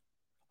year,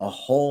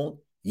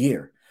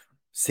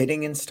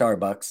 sitting in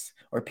Starbucks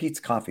or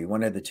Pete's Coffee,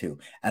 one of the two.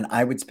 And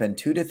I would spend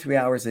 2 to 3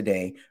 hours a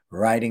day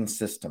writing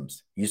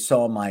systems. You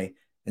saw my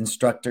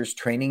instructor's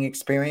training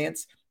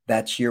experience.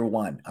 That's year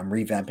 1. I'm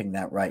revamping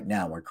that right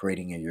now. We're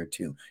creating a year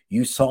 2.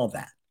 You saw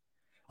that.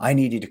 I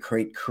needed to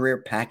create career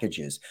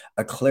packages,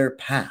 a clear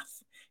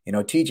path.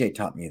 TJ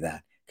taught me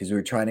that because we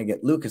were trying to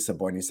get Lucas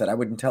aboard. And he said, I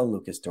wouldn't tell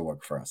Lucas to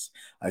work for us.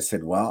 I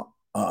said, well,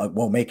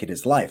 we'll make it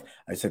his life.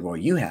 I said, well,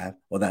 you have.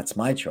 Well, that's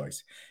my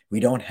choice.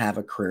 We don't have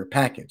a career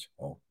package.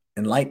 Well,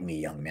 enlighten me,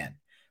 young man,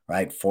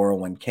 right?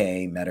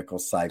 401k, medical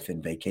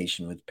siphon,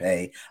 vacation with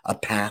pay, a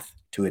path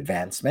to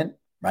advancement,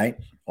 right?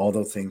 All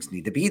those things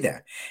need to be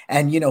there.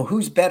 And,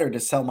 who's better to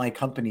sell my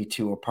company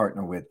to or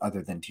partner with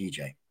other than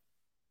TJ?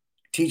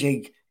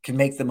 TJ can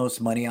make the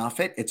most money off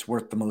it. It's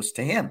worth the most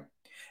to him.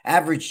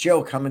 Average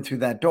Joe coming through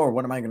that door,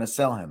 what am I going to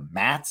sell him?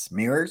 Mats,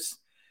 mirrors,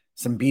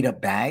 some beat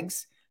up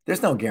bags?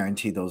 There's no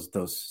guarantee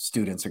those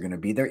students are going to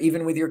be there,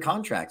 even with your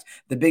contracts.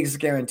 The biggest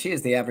guarantee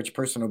is the average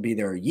person will be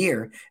there a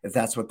year if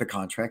that's what the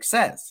contract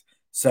says.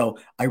 So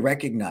I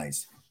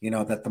recognize,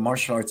 that the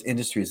martial arts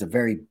industry is a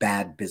very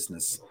bad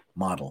business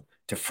model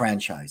to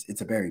franchise.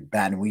 It's a very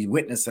bad, and we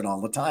witness it all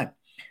the time.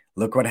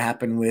 Look what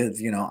happened with,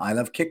 I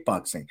Love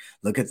Kickboxing.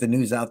 Look at the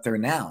news out there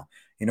now.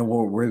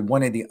 We're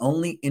one of the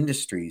only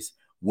industries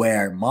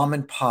where mom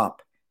and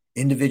pop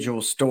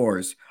individual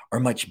stores are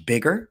much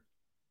bigger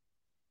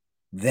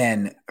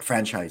than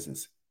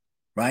franchises,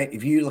 right?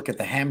 If you look at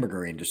the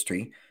hamburger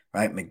industry,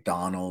 right?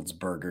 McDonald's,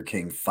 Burger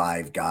King,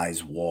 Five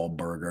Guys,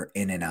 Wahlburger,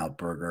 In-N-Out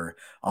Burger,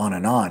 on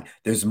and on.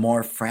 There's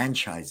more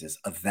franchises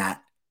of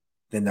that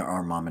than there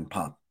are mom and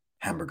pop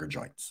hamburger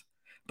joints.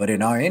 But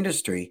in our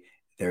industry,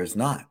 there's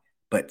not.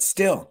 But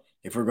still,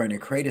 if we're going to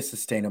create a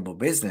sustainable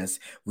business,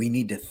 we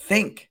need to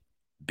think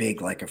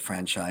big like a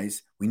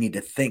franchise. We need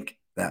to think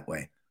that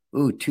way.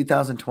 Ooh,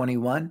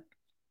 2021.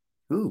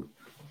 Ooh,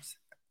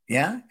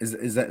 yeah.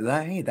 Is that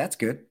hey, that's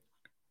good.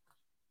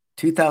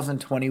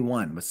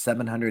 2021 was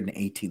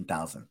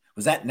 718,000.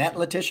 Was that net,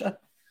 Letitia?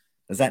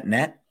 Was that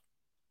net?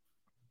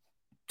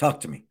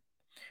 Talk to me.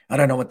 I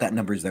don't know what that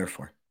number is there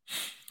for.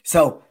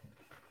 So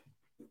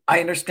I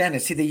understand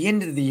it. See, the yin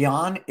to the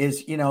yang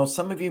is,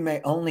 some of you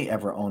may only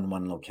ever own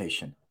one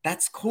location.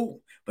 That's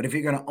cool. But if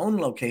you're going to own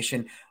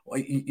location, well,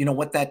 you know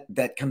what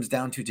that comes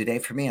down to today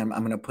for me. I'm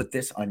going to put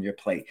this on your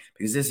plate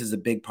because this is a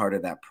big part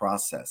of that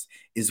process.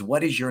 Is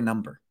what is your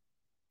number,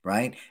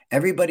 right?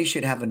 Everybody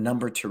should have a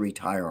number to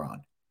retire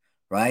on,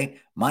 right?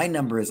 My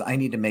number is I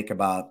need to make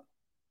about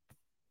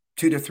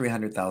 $200,000 to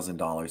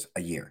 $300,000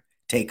 a year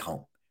take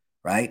home,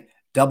 right?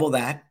 Double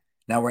that.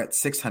 Now we're at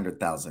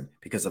 600,000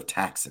 because of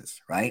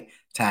taxes, right?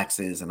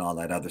 Taxes and all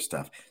that other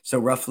stuff. So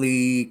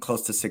roughly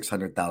close to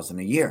 600,000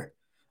 a year.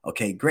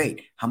 Okay,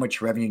 great. How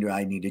much revenue do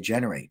I need to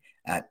generate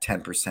at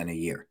 10% a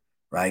year,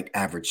 right?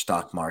 Average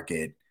stock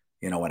market,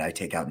 what I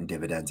take out in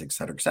dividends, et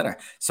cetera, et cetera.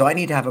 So I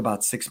need to have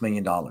about $6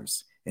 million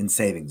in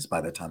savings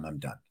by the time I'm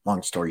done.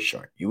 Long story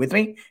short, you with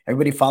me?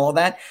 Everybody follow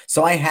that?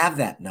 So I have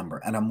that number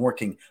and I'm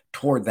working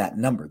toward that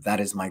number. That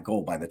is my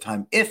goal by the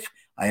time, if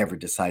I ever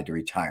decide to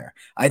retire.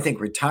 I think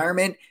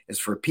retirement is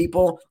for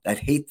people that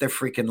hate their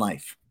freaking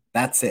life.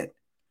 That's it,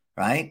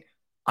 right?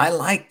 I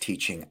like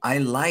teaching. I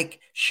like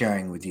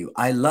sharing with you.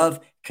 I love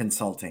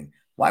consulting.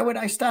 Why would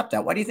I stop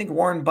that? Why do you think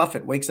Warren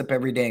Buffett wakes up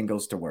every day and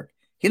goes to work?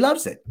 He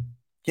loves it.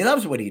 He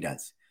loves what he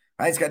does.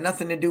 Right? It's got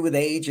nothing to do with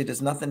age. It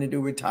has nothing to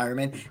do with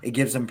retirement. It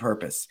gives him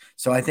purpose.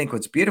 So I think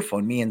what's beautiful,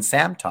 and me and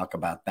Sam talk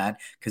about that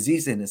because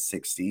he's in his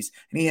 60s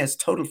and he has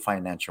total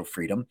financial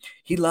freedom.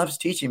 He loves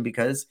teaching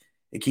because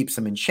it keeps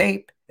him in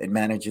shape. It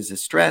manages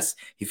his stress.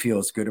 He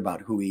feels good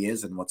about who he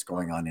is and what's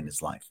going on in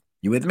his life.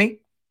 You with me?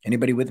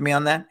 Anybody with me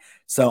on that?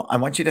 So I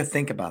want you to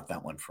think about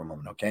that one for a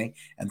moment, okay?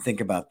 And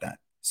think about that.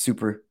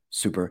 Super,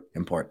 super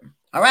important.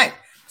 All right.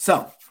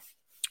 So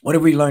what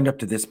have we learned up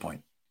to this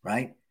point,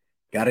 right?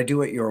 Got to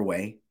do it your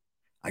way.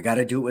 I got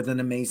to do it with an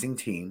amazing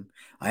team.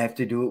 I have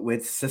to do it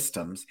with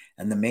systems.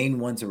 And the main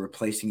ones are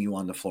replacing you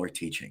on the floor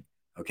teaching.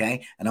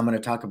 Okay. And I'm going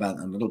to talk about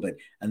it in a little bit.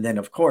 And then,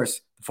 of course,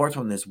 the fourth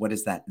one is what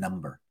is that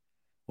number?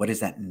 What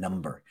is that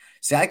number?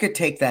 See, I could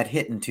take that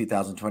hit in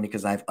 2020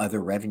 because I have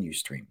other revenue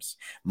streams.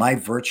 My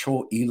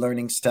virtual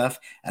e-learning stuff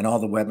and all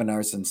the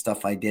webinars and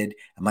stuff I did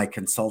and my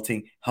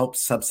consulting helped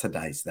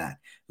subsidize that.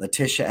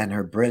 Letitia and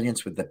her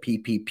brilliance with the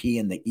PPP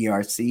and the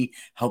ERC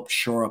helped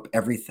shore up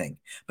everything.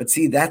 But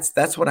see,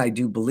 that's what I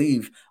do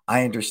believe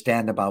I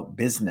understand about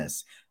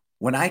business.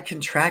 When I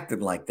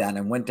contracted like that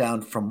and went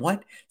down from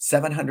what,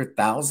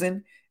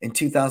 700,000 in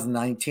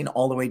 2019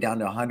 all the way down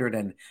to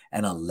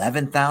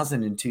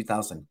 111,000 in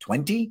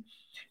 2020,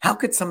 how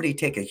could somebody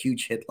take a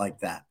huge hit like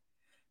that?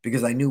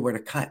 Because I knew where to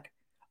cut.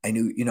 I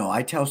knew,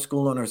 I tell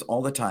school owners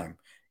all the time,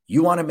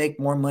 you want to make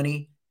more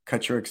money,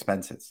 cut your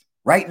expenses.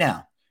 Right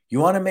now, you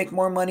want to make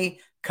more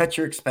money, cut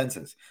your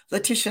expenses.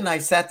 Letitia and I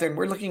sat there and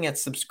we're looking at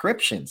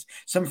subscriptions,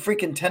 some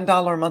freaking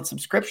 $10 a month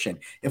subscription.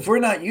 If we're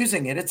not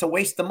using it, it's a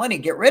waste of money.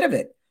 Get rid of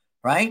it,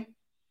 right?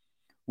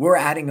 We're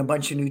adding a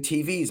bunch of new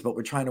TVs, but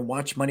we're trying to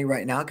watch money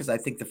right now because I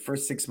think the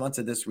first 6 months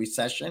of this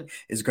recession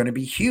is going to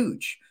be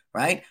huge,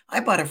 right? I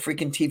bought a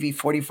freaking TV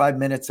 45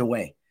 minutes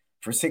away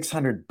for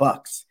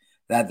 $600.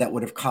 That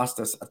would have cost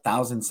us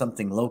 1,000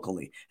 something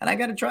locally. And I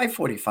got to drive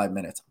 45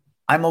 minutes.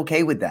 I'm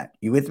okay with that.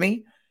 You with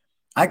me?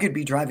 I could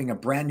be driving a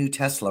brand new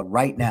Tesla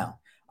right now.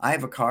 I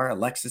have a car, a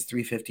Lexus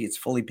 350. It's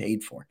fully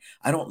paid for.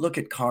 I don't look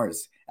at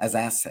cars as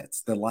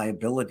assets, they're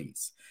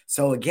liabilities.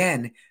 So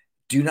again,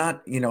 do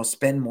not,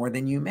 spend more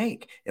than you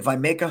make. If I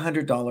make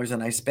 $100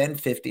 and I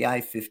spend 50, I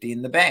have 50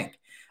 in the bank.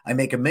 I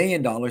make $1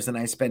 million and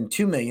I spend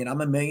 2 million, I'm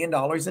 $1 million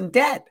in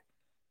debt.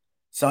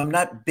 So I'm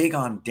not big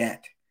on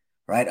debt,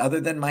 right? Other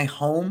than my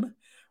home,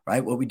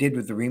 right? What we did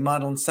with the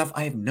remodel and stuff,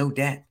 I have no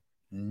debt,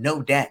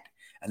 no debt.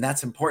 And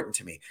that's important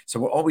to me. So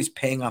we're always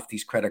paying off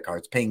these credit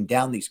cards, paying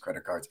down these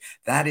credit cards.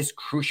 That is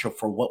crucial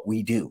for what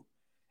we do.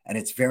 And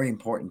it's very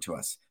important to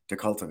us to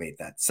cultivate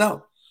that.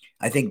 So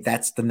I think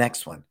that's the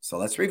next one. So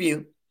let's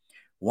review.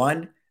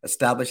 1,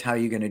 establish how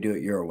you're going to do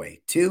it your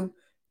way. 2,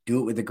 do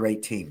it with a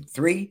great team.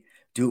 3,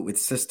 do it with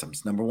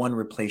systems. Number 1,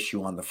 replace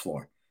you on the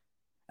floor.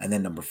 And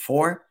then number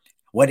 4,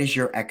 what is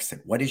your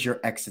exit? What is your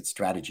exit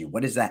strategy?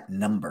 What is that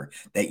number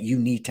that you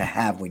need to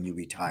have when you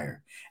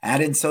retire? Add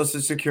in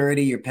Social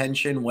Security, your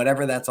pension,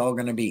 whatever that's all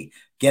going to be.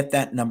 Get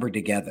that number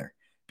together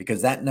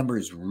because that number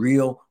is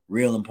real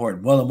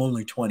important. Well, I'm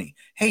only 20.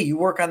 Hey, you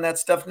work on that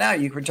stuff now.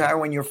 You can retire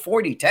when you're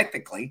 40,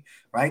 technically,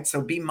 right?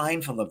 So be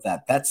mindful of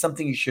that. That's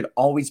something you should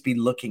always be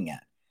looking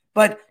at.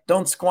 But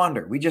don't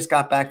squander. We just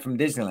got back from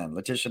Disneyland.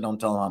 Letitia, don't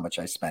tell them how much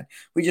I spent.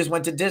 We just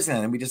went to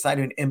Disneyland and we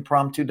decided an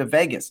impromptu to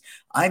Vegas.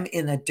 I'm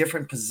in a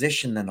different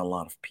position than a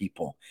lot of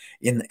people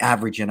in the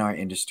average in our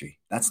industry.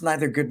 That's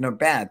neither good nor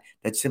bad.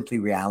 That's simply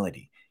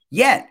reality.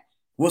 Yet,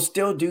 we'll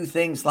still do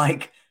things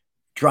like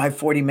drive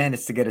 40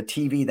 minutes to get a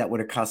TV that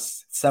would have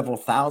cost several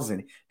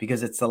thousand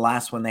because it's the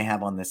last one they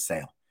have on this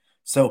sale.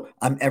 So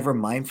I'm ever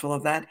mindful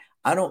of that.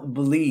 I don't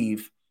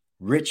believe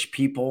rich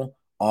people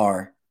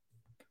are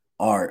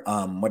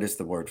what is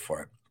the word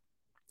for it?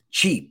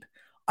 Cheap.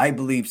 I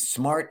believe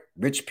smart,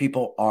 rich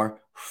people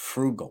are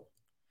frugal.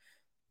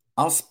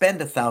 I'll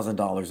spend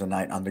 $1,000 a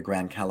night on the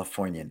Grand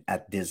Californian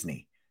at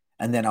Disney,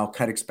 and then I'll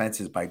cut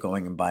expenses by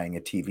going and buying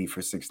a TV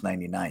for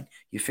 $6.99.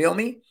 You feel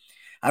me?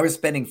 I was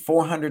spending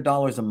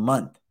 $400 a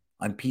month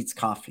on Peet's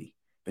Coffee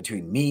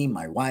between me,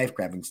 my wife,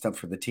 grabbing stuff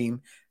for the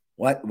team.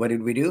 What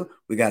did we do?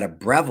 We got a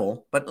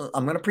Breville, but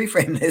I'm going to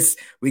preframe this.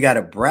 We got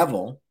a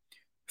Breville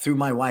through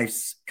my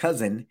wife's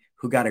cousin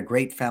who got a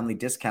great family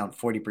discount,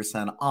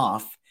 40%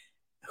 off,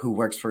 who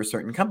works for a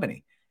certain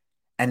company.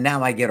 And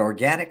now I get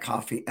organic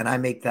coffee and I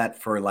make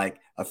that for like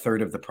a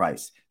third of the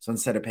price. So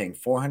instead of paying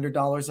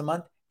 $400 a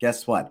month,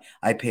 guess what?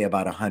 I pay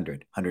about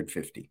 $100,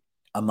 $150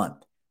 a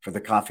month for the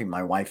coffee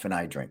my wife and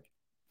I drink.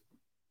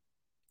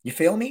 You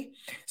feel me?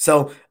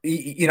 So,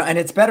 and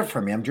it's better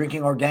for me. I'm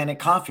drinking organic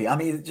coffee. I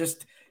mean,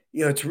 just,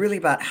 it's really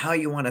about how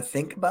you want to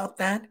think about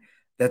that.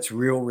 That's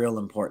real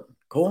important.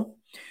 Cool?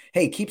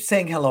 Hey, keep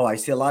saying hello. I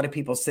see a lot of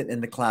people sitting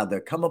in the cloud there.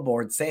 Come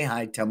aboard, say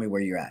hi, tell me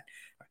where you're at.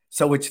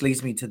 So which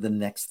leads me to the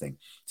next thing.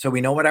 So we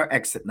know what our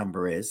exit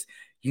number is.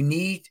 You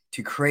need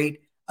to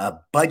create a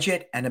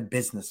budget and a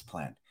business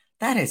plan.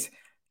 That is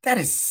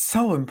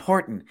so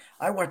important.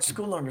 I watch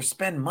school owners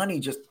spend money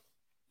just,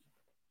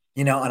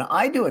 and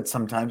I do it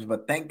sometimes,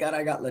 but thank God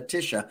I got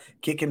Letitia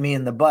kicking me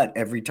in the butt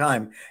every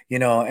time.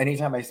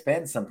 Anytime I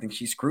spend something,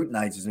 she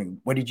scrutinizes me.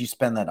 What did you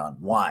spend that on?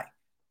 Why?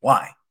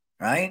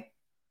 Right?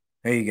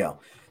 There you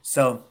go.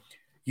 So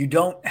you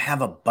don't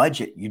have a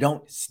budget. You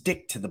don't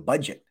stick to the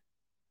budget.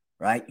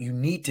 Right? You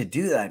need to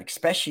do that,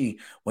 especially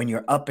when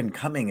you're up and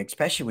coming,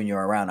 especially when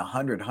you're around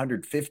 100,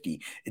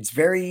 150. It's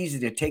very easy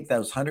to take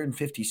those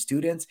 150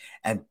 students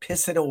and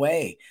piss it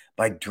away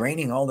by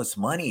draining all this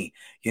money,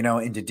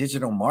 into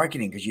digital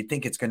marketing because you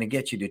think it's going to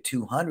get you to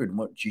 200. And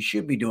what you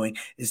should be doing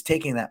is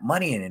taking that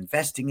money and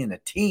investing in a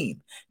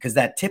team because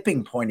that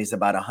tipping point is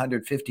about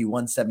 150,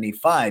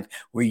 175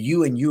 where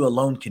you and you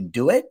alone can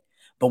do it.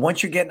 But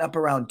once you're getting up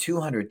around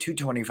 200,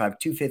 225,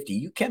 250,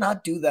 you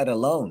cannot do that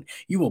alone.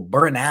 You will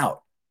burn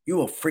out. You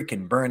will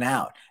freaking burn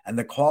out and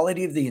the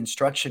quality of the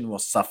instruction will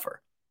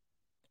suffer.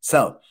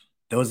 So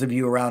those of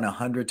you around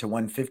 100 to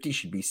 150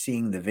 should be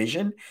seeing the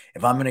vision.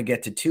 If I'm going to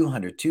get to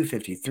 200,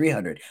 250,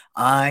 300,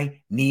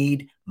 I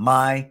need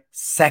my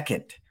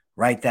second.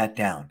 Write that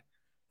down.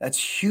 That's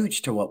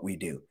huge to what we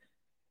do.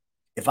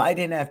 If I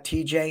didn't have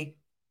TJ,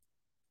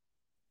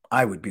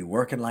 I would be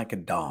working like a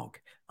dog.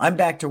 I'm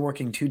back to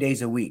working 2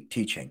 days a week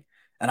teaching,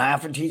 and I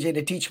offered TJ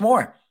to teach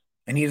more.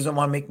 And he doesn't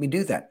want to make me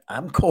do that.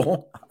 I'm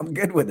cool. I'm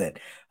good with it.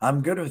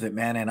 I'm good with it,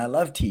 man. And I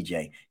love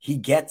TJ. He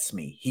gets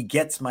me. He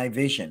gets my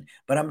vision.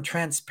 But I'm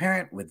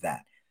transparent with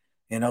that.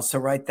 So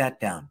write that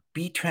down.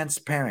 Be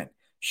transparent.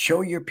 Show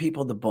your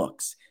people the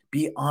books.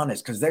 Be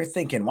honest because they're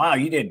thinking, wow,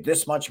 you did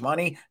this much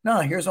money.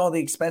 No, here's all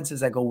the expenses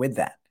that go with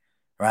that.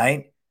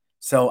 Right?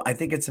 So I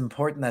think it's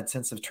important, that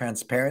sense of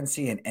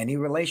transparency in any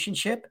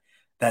relationship,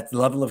 that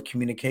level of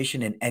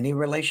communication in any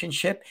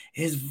relationship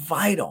is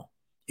vital.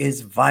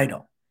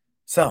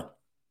 So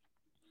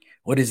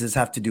what does this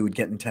have to do with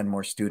getting 10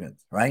 more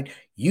students, right?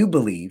 You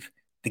believe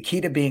the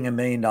key to being $1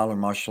 million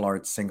martial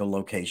arts single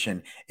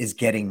location is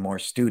getting more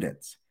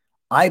students.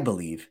 I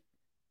believe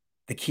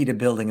the key to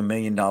building $1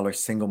 million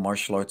single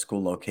martial arts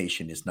school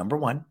location is number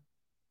one,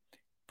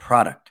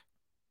 product.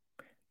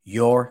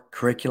 Your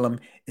curriculum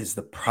is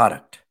the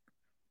product,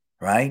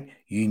 right?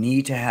 You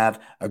need to have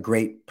a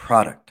great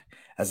product.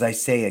 As I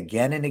say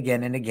again and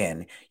again and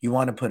again, you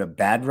want to put a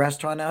bad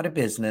restaurant out of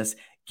business,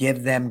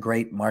 give them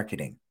great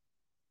marketing.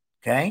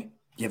 Okay?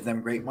 Give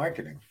them great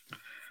marketing.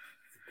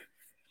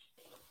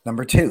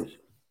 Number two,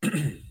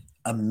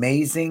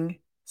 amazing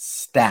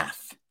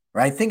staff,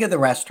 right? Think of the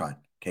restaurant.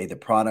 Okay, the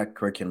product,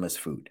 curriculum is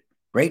food.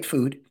 Great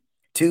food.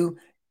 Two,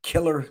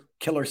 killer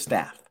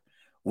staff.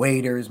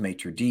 Waiters,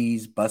 maitre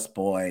d's,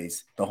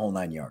 busboys, the whole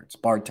 9 yards,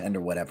 bartender,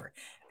 whatever.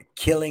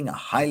 Killing a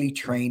highly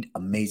trained,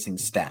 amazing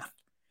staff.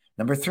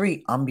 Number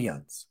three,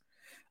 ambiance.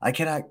 I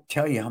cannot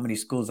tell you how many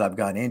schools I've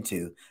gone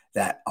into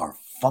that are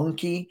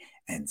funky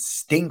and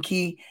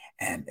stinky.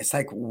 And it's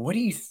like, what are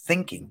you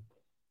thinking?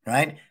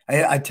 Right?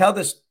 I tell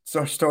this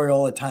story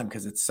all the time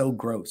because it's so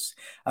gross.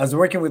 I was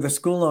working with a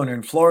school owner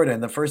in Florida,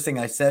 and the first thing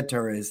I said to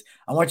her is,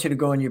 I want you to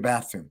go in your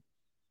bathroom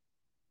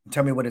and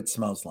tell me what it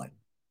smells like.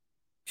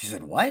 She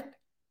said, what?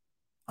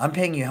 I'm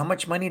paying you how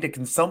much money to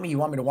consult me? You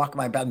want me to walk in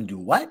my bathroom and do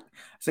what?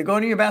 I said, go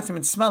into your bathroom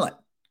and smell it.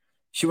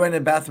 She went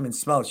in the bathroom and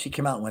smelled it. She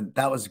came out and went,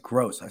 that was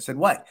gross. I said,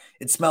 what?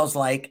 It smells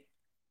like,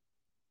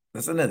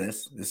 listen to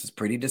this. This is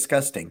pretty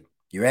disgusting.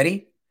 You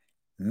ready?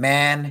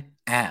 Man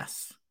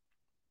ass.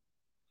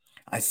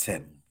 I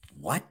said,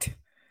 what?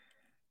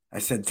 I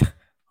said,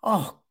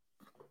 oh,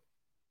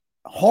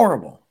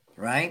 horrible,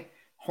 right?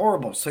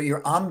 Horrible. So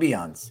your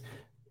ambiance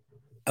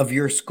of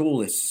your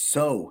school is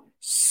so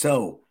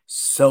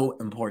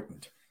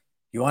important.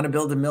 You want to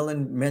build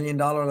 $1 million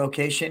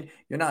location?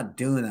 You're not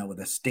doing that with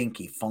a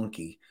stinky,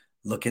 funky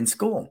looking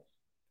school.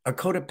 A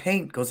coat of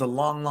paint goes a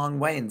long, long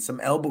way, and some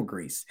elbow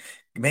grease.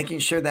 Making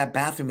sure that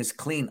bathroom is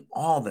clean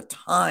all the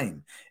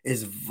time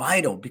is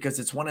vital because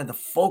it's one of the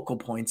focal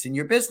points in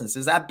your business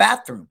is that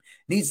bathroom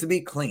needs to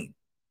be clean,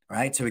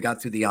 right? So we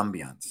got through the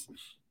ambiance.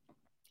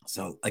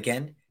 So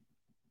again,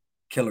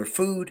 killer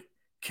food,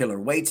 killer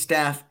wait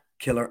staff,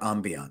 killer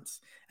ambiance.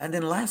 And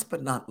then last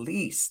but not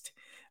least,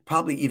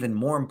 probably even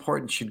more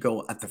important should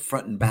go at the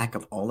front and back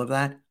of all of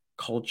that,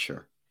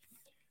 culture.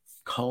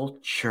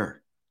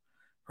 Culture,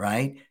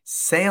 right?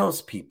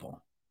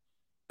 Salespeople,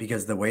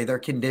 because the way they're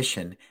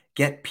conditioned,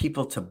 get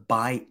people to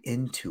buy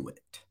into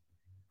it,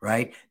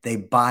 right? They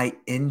buy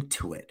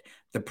into it.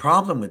 The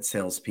problem with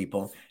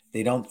salespeople,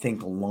 they don't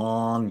think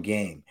long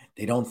game.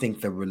 They don't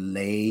think the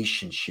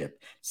relationship.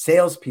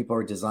 Salespeople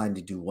are designed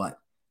to do what?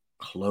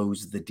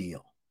 Close the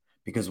deal.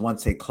 Because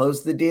once they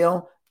close the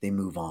deal, they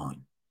move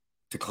on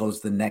to close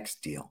the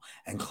next deal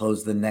and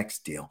close the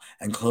next deal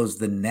and close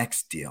the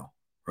next deal,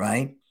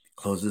 right?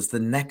 Closes the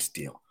next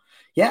deal.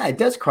 Yeah, it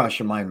does cross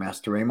your mind,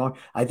 Master Raymore.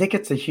 I think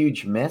it's a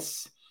huge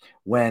miss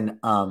when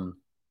I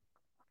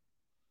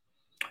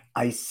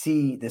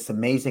see this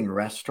amazing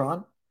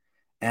restaurant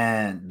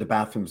and the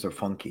bathrooms are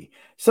funky.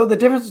 So the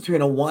difference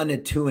between a 1, a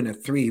 2, and a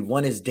 3,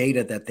 one is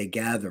data that they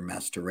gather,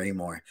 Master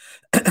Raymore.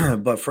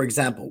 But for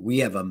example, we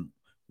have a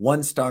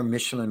 1-star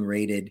Michelin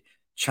rated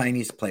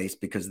Chinese place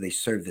because they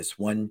serve this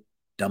one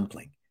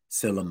dumpling,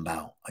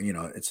 Silambao.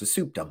 It's a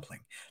soup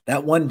dumpling.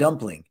 That one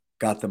dumpling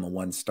got them a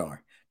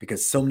 1-star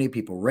because so many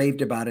people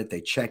raved about it.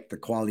 They checked the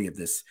quality of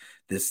this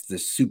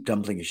soup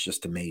dumpling is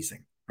just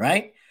amazing,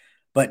 right?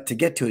 But to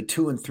get to a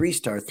 2 and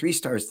 3-star,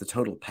 3-star is the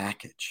total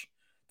package.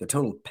 The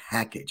total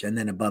package. And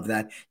then above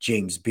that,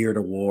 James Beard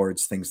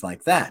Awards, things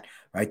like that,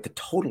 right? The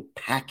total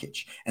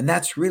package. And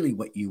that's really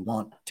what you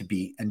want to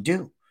be and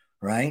do,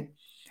 right?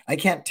 I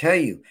can't tell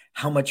you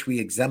how much we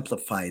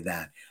exemplify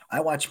that.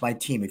 I watch my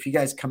team. If you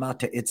guys come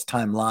out to It's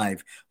Time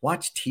Live,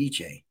 watch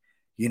TJ.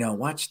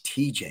 Watch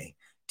TJ.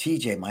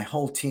 TJ, my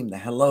whole team, the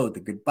hello, the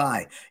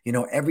goodbye,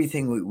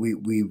 everything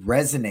we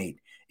resonate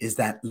is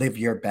that live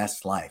your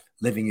best life,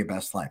 living your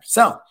best life.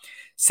 So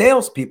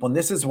salespeople, and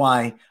this is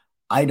why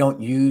I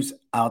don't use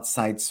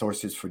outside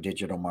sources for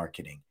digital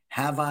marketing.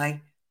 Have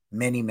I?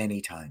 Many,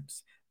 many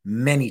times.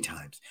 Many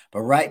times.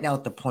 But right now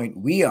at the point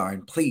we are,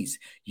 and please,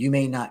 you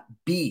may not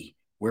be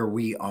where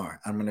we are.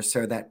 I'm going to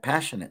share that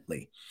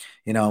passionately.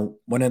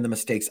 One of the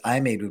mistakes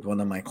I made with one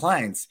of my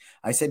clients,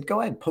 I said,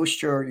 go ahead,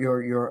 post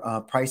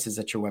your prices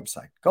at your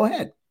website. Go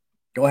ahead.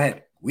 Go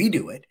ahead. We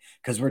do it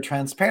because we're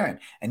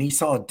transparent. And he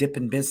saw a dip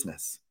in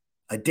business,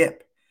 a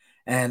dip.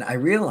 And I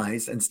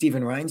realized, and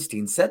Stephen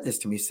Reinstein said this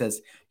to me,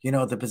 says,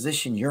 the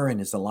position you're in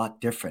is a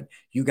lot different.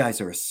 You guys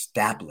are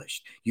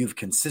established. You've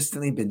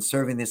consistently been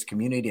serving this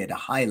community at a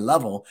high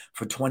level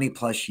for 20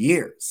 plus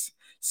years.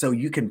 So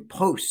you can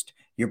post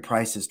your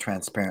prices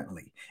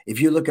transparently.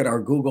 If you look at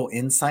our Google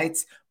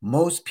Insights,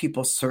 most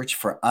people search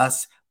for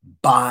us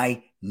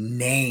by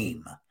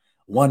name.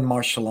 One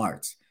Martial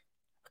Arts.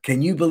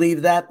 Can you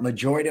believe that?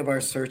 Majority of our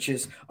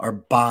searches are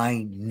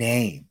by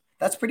name.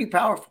 That's pretty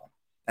powerful.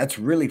 That's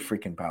really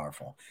freaking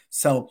powerful.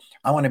 So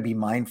I want to be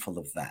mindful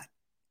of that.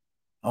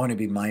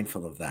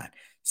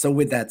 So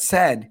with that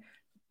said,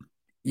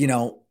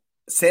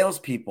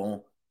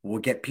 salespeople will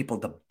get people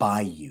to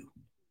buy you.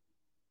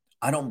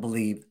 I don't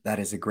believe that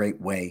is a great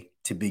way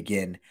to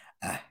begin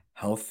a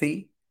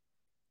healthy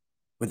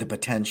with the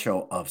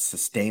potential of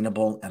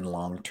sustainable and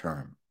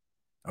long-term.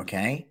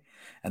 Okay?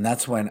 And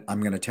that's when I'm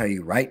going to tell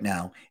you right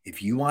now,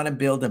 if you want to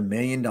build $1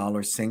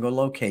 million single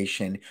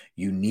location,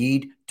 you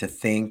need to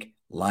think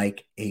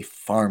like a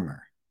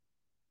farmer.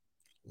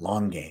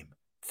 Long game.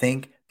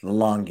 Think the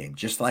long game.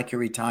 Just like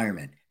your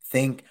retirement.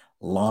 Think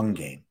long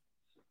game.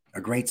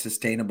 A great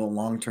sustainable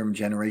long-term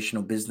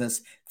generational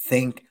business.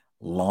 Think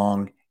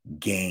long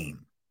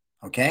game.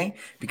 Okay?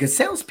 Because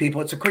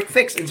salespeople, it's a quick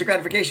fix, instant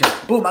gratification.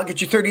 Boom, I'll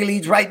get you 30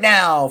 leads right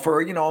now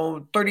for,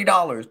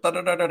 $30. Da,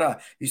 da, da, da, da.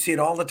 You see it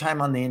all the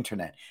time on the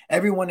internet.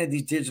 Every one of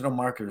these digital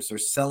marketers are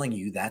selling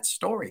you that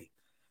story.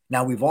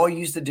 Now, we've all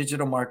used the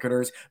digital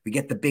marketers. We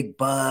get the big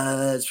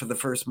buzz for the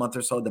first month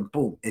or so, then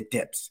boom, it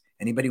dips.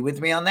 Anybody with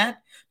me on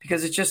that?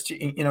 Because it's just,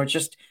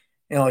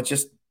 it's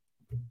just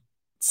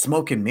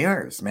smoke and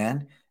mirrors,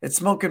 man. It's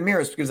smoke and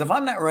mirrors because if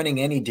I'm not running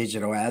any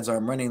digital ads or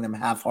I'm running them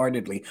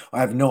half-heartedly or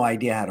I have no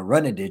idea how to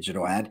run a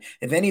digital ad,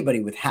 if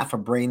anybody with half a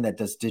brain that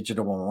does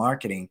digital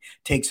marketing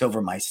takes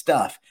over my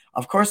stuff,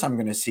 of course I'm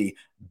going to see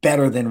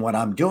better than what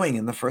I'm doing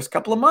in the first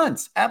couple of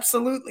months.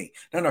 Absolutely.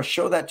 No,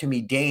 show that to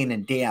me day in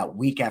and day out,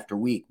 week after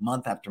week,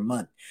 month after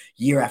month,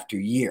 year after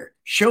year.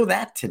 Show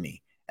that to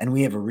me and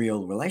we have a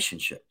real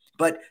relationship.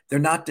 But they're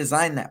not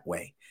designed that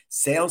way.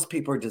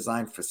 Salespeople are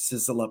designed for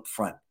sizzle up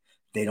front.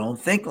 They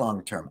don't think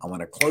long-term. I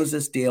want to close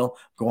this deal,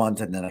 go on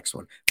to the next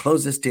one.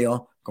 Close this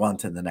deal, go on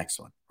to the next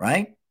one,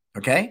 right?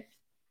 Okay?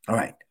 All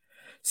right.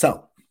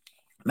 So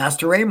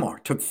Master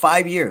Raymore took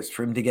 5 years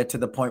for him to get to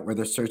the point where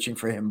they're searching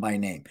for him by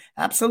name.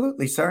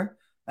 Absolutely, sir.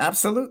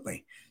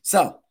 Absolutely.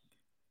 So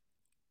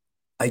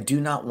I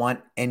do not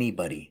want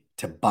anybody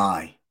to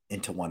buy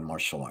into One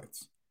Martial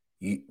Arts.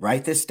 You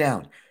write this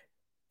down.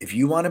 If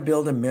you want to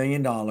build $1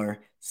 million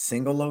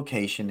single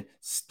location,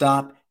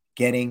 stop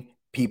getting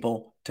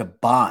people to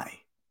buy.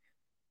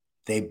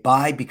 They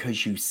buy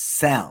because you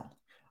sell.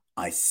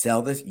 I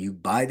sell this, you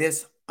buy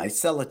this, I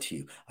sell it to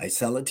you. I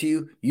sell it to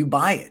you, you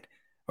buy it,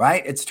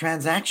 right? It's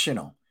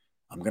transactional.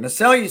 I'm going to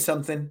sell you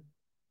something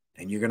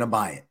and you're going to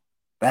buy it.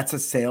 That's a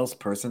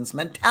salesperson's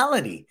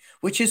mentality,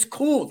 which is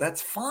cool.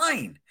 That's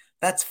fine.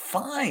 That's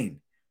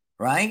fine,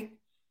 right?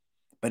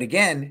 But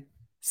again,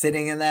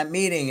 sitting in that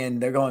meeting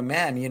and they're going,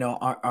 man, you know,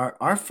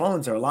 our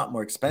phones are a lot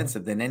more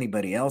expensive than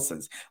anybody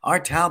else's. Our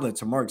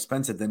tablets are more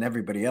expensive than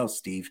everybody else,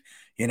 Steve.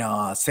 You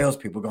know,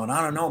 salespeople going,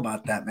 I don't know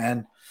about that,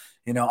 man.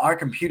 You know, our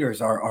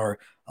computers are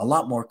a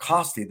lot more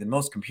costly than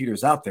most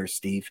computers out there,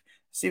 Steve.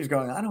 Steve's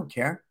going, I don't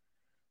care.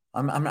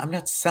 I'm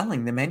not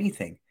selling them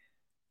anything.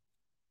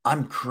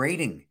 I'm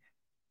creating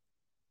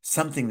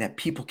something that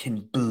people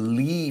can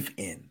believe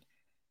in.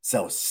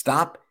 So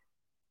stop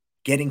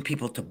getting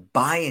people to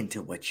buy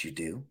into what you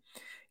do.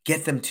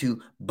 Get them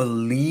to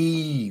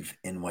believe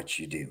in what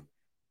you do.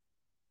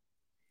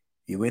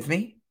 You with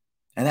me?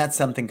 And that's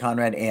something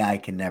Conrad AI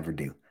can never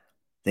do.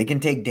 They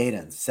can take data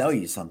and sell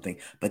you something,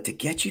 but to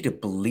get you to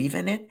believe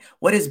in it,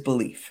 what is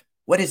belief?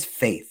 What is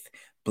faith?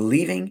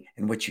 Believing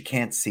in what you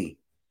can't see.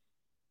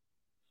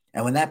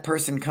 And when that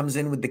person comes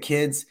in with the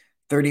kids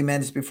 30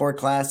 minutes before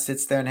class,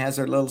 sits there and has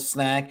their little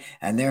snack,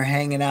 and they're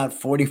hanging out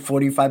 40,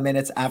 45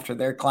 minutes after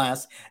their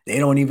class, they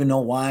don't even know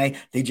why.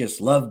 They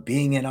just love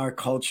being in our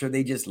culture.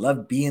 They just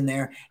love being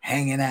there,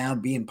 hanging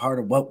out, being part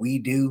of what we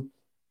do.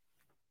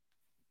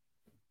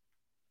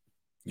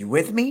 You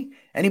with me?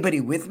 Anybody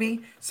with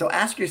me? So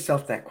ask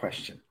yourself that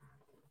question.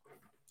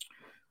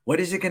 What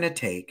is it going to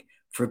take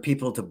for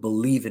people to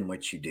believe in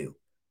what you do?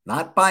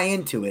 Not buy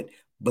into it,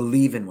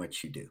 believe in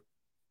what you do.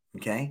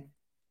 Okay?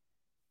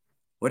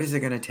 What is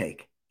it going to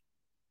take?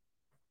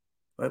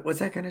 What's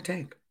that going to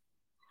take?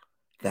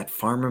 That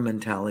farmer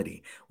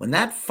mentality. When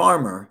that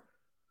farmer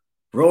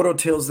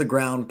rototills the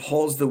ground,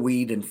 pulls the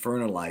weed, and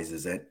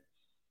fertilizes it,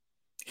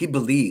 he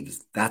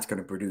believes that's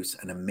going to produce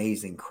an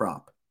amazing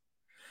crop.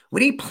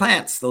 When he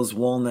plants those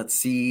walnut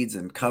seeds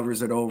and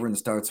covers it over and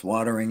starts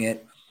watering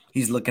it,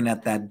 he's looking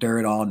at that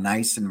dirt all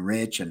nice and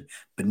rich, and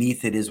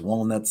beneath it is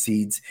walnut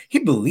seeds. He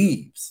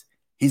believes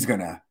he's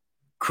going to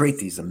create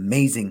these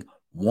amazing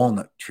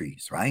walnut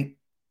trees, right?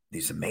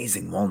 These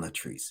amazing walnut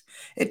trees.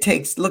 It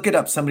takes, look it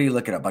up, somebody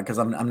look it up, because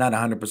I'm not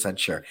 100%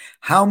 sure.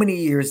 How many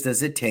years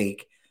does it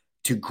take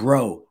to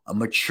grow a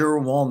mature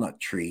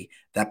walnut tree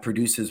that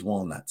produces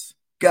walnuts?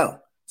 Go.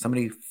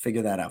 Somebody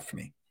figure that out for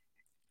me.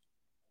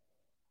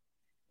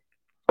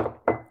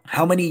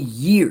 How many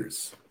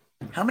years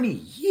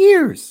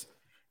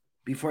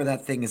before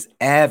that thing is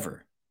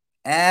ever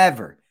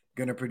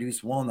going to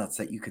produce walnuts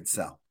that you could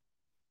sell?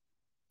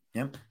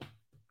 Yep.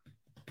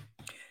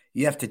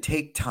 You have to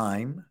take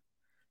time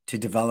to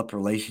develop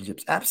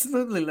relationships.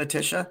 Absolutely,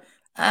 Letitia.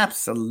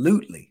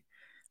 Absolutely.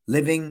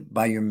 Living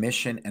by your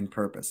mission and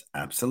purpose.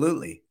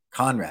 Absolutely.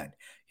 Conrad,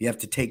 you have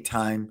to take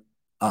time.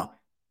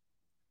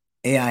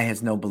 AI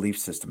has no belief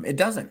system. It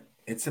doesn't.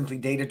 It's simply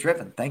data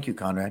driven. Thank you,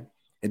 Conrad.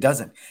 It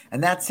doesn't.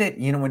 And that's it.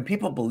 You know, when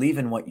people believe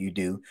in what you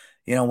do,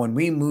 you know, when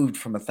we moved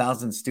from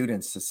 1,000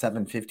 students to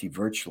 750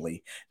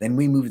 virtually, then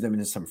we moved them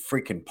into some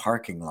freaking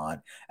parking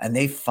lot and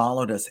they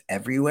followed us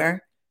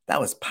everywhere. That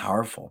was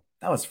powerful.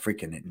 That was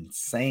freaking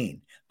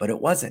insane. But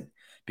it wasn't,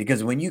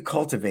 because when you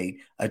cultivate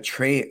a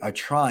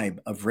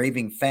tribe of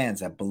raving fans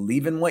that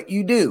believe in what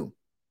you do,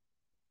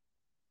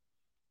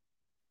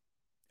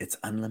 it's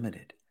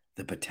unlimited.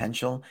 The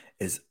potential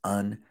is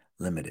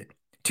unlimited.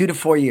 2 to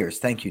 4 years.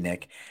 Thank you,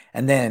 Nick.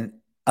 And then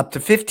up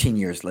to 15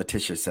 years,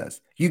 Letitia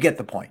says. You get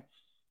the point.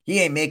 He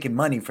ain't making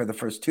money for the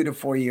first 2 to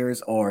 4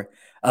 years or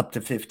up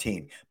to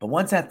 15. But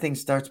once that thing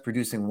starts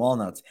producing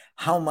walnuts,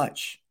 how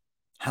much,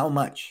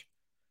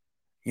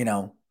 you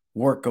know,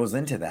 work goes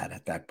into that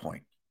at that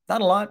point?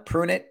 Not a lot.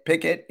 Prune it,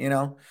 pick it, you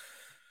know,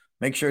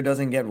 make sure it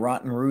doesn't get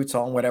rotten roots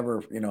on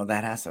whatever, you know,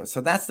 that has to.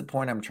 So that's the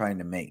point I'm trying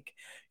to make.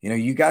 You know,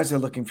 you guys are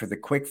looking for the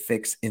quick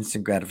fix,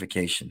 instant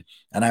gratification.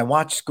 And I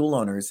watch school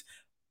owners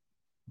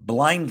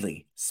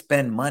blindly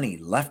spend money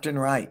left and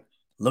right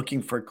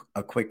looking for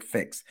a quick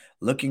fix,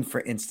 looking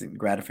for instant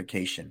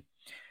gratification.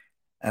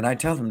 And I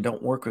tell them,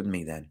 don't work with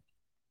me then.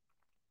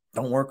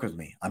 Don't work with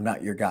me. I'm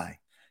not your guy,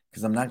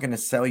 because I'm not going to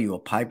sell you a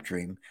pipe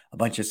dream, a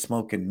bunch of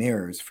smoke and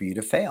mirrors for you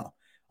to fail.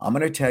 I'm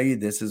going to tell you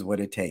this is what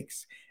it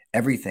takes.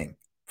 Everything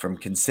from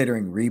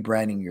considering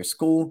rebranding your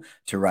school,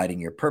 to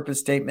writing your purpose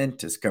statement,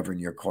 discovering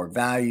your core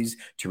values,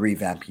 to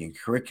revamping your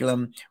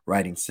curriculum,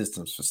 writing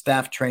systems for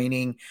staff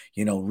training,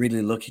 you know,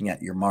 really looking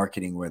at your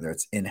marketing, whether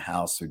it's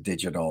in-house or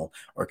digital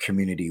or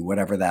community,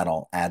 whatever that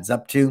all adds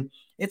up to.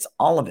 It's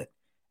all of it.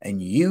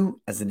 And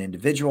you as an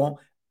individual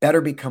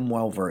better become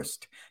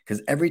well-versed,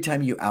 because every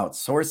time you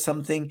outsource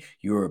something,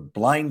 you're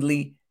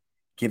blindly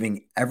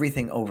giving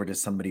everything over to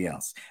somebody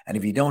else. And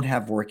if you don't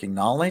have working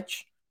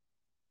knowledge,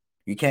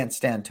 you can't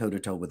stand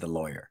toe-to-toe with a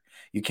lawyer.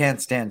 You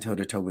can't stand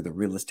toe-to-toe with a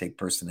real estate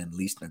person in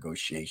lease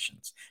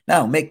negotiations.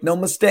 Now, make no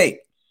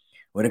mistake,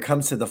 when it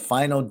comes to the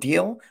final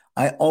deal,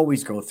 I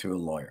always go through a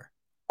lawyer.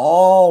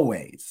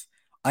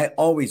 I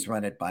always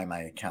run it by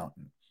my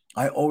accountant.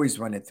 I always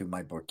run it through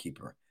my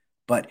bookkeeper.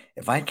 But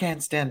if I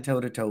can't stand toe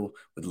to toe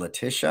with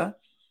Letitia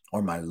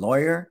or my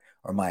lawyer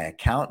or my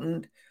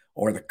accountant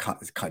or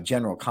the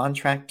general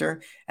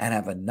contractor and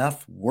have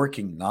enough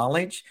working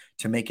knowledge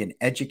to make an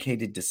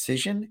educated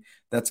decision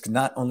that's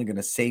not only going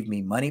to save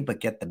me money, but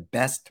get the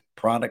best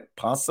product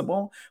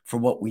possible for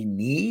what we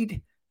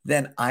need,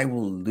 then I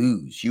will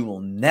lose. You will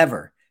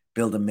never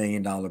build $1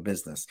 million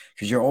business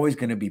because you're always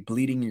going to be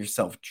bleeding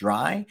yourself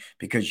dry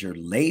because you're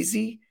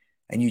lazy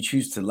and you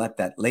choose to let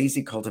that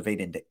lazy cultivate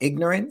into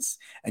ignorance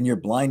and you're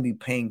blindly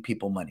paying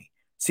people money.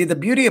 See, the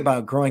beauty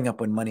about growing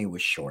up when money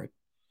was short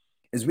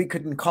is we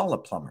couldn't call a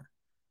plumber.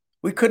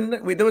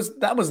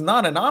 That was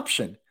not an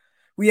option.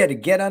 We had to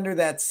get under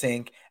that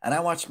sink, and I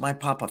watched my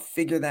papa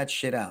figure that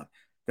shit out.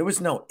 There was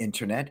no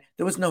internet.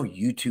 There was no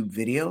YouTube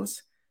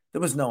videos.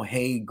 There was no,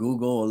 hey,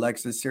 Google,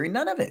 Alexa, Siri.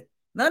 None of it.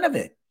 None of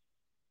it.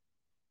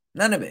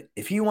 None of it.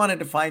 If he wanted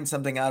to find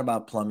something out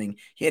about plumbing,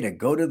 he had to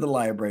go to the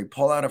library,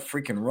 pull out a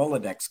freaking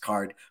Rolodex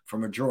card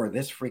from a drawer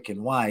this freaking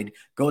wide,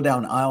 go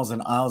down aisles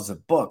and aisles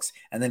of books,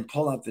 and then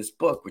pull out this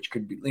book, which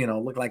could be,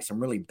 look like some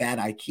really bad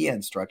IKEA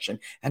instruction,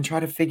 and try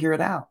to figure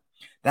it out.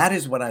 That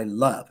is what I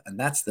love. And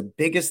that's the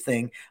biggest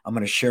thing I'm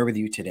going to share with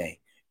you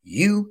today.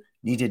 You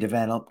need to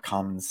develop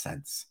common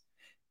sense.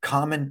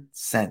 Common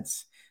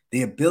sense.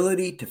 The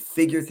ability to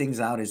figure things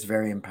out is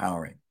very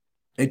empowering.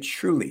 It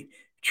truly,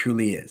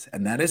 truly is.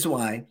 And that is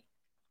why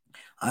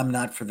I'm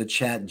not for the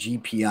chat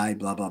GPI,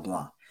 blah, blah,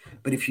 blah.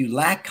 But if you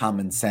lack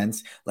common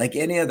sense, like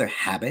any other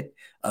habit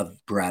of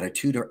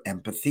gratitude or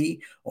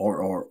empathy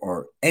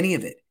or any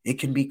of it, it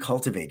can be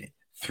cultivated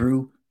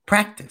through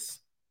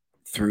practice,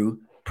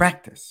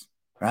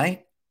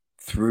 right?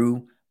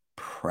 Through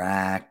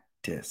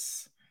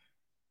practice.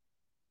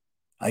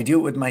 I do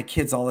it with my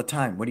kids all the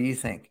time. What do you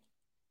think?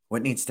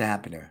 What needs to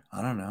happen here?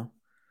 I don't know.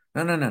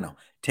 No.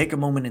 Take a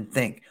moment and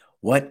think.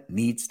 What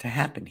needs to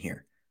happen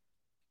here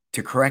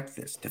to correct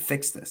this, to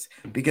fix this?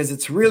 Because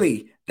it's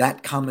really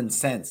that common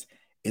sense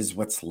is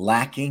what's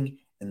lacking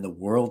in the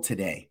world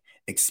today,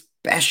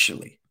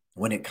 especially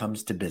when it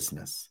comes to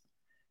business.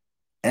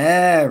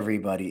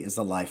 Everybody is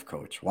a life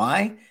coach.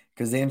 Why?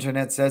 Because the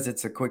internet says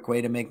it's a quick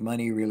way to make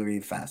money really, really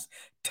fast.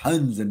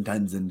 Tons and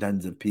tons and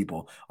tons of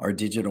people are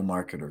digital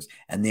marketers,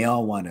 and they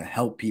all want to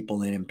help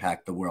people and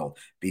impact the world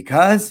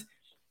because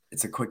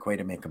it's a quick way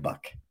to make a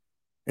buck.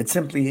 It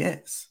simply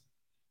is.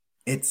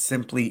 It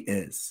simply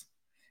is.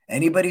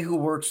 Anybody who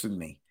works with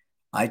me,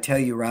 I tell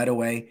you right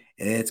away,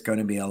 it's going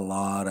to be a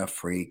lot of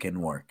freaking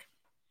work.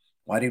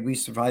 Why did we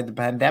survive the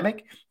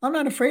pandemic? I'm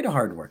not afraid of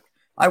hard work.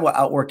 I will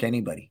outwork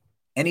anybody,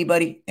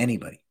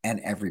 and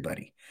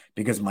everybody,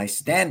 because my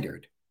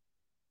standard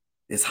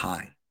is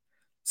high.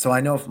 So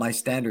I know if my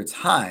standard's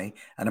high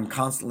and I'm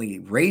constantly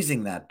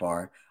raising that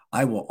bar,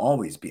 I will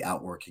always be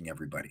outworking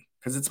everybody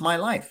because it's my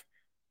life,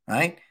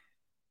 right?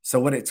 So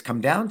what it's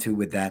come down to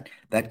with that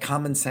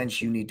common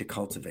sense you need to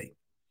cultivate.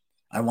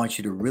 I want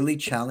you to really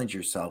challenge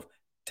yourself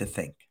to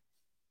think.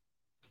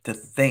 In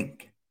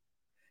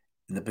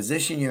the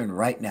position you're in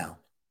right now,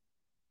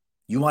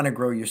 you want to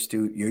grow your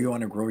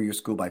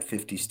school by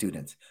 50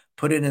 students.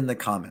 Put it in the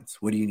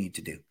comments. What do you need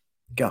to do?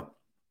 Go.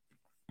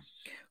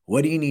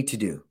 What do you need to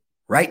do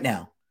right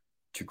now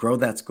to grow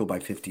that school by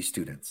 50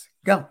 students?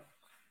 Go.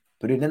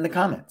 Put it in the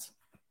comments.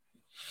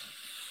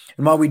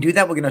 And while we do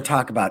that, we're going to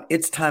talk about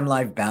It's Time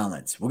Life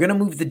Balance. We're going to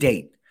move the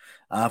date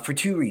for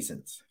two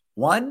reasons.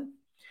 One,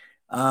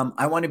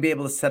 I want to be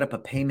able to set up a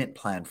payment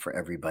plan for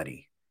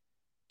everybody.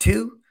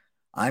 Two,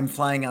 I'm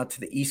flying out to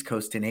the East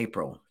Coast in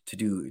April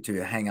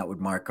to hang out with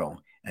Marco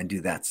and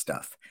do that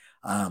stuff.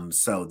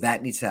 So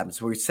that needs to happen.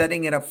 So we're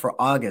setting it up for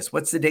August.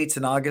 What's the dates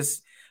in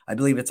August? I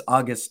believe it's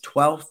August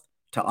 12th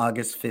to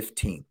August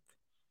 15th.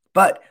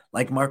 But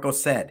like Marco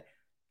said,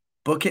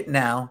 book it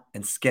now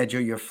and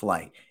schedule your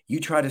flight. You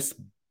try to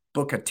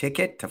book a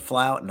ticket to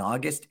fly out in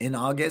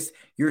August,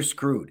 you're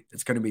screwed.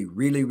 It's going to be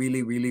really,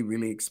 really, really,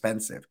 really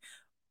expensive.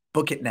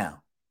 Book it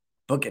now.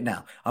 Book it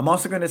now. I'm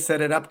also going to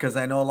set it up because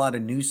I know a lot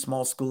of new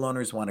small school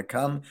owners want to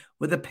come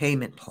with a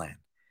payment plan.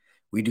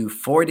 We do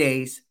 4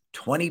 days,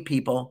 20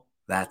 people.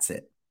 That's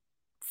it.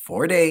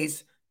 4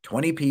 days,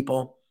 20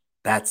 people.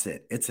 That's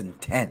it. It's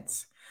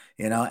intense,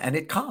 and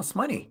it costs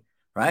money,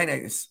 right?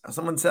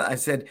 I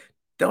said,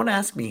 don't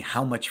ask me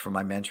how much for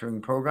my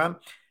mentoring program.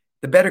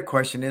 The better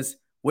question is,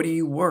 what are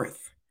you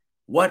worth?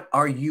 What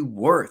are you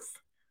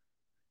worth?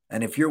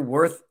 And if you're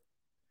worth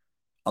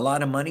a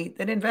lot of money,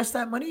 then invest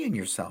that money in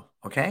yourself.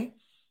 Okay.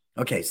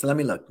 Okay. So let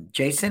me look.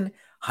 Jason,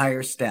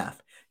 hire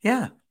staff.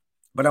 Yeah.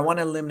 But I want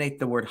to eliminate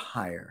the word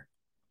hire.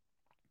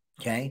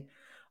 Okay.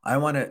 I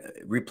want to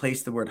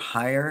replace the word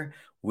hire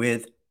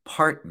with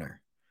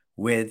partner,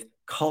 with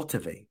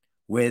cultivate,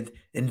 with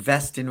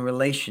invest in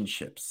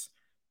relationships.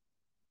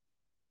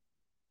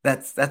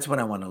 That's what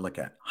I want to look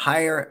at.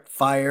 Hire,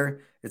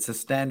 fire. It's a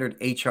standard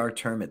HR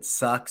term. It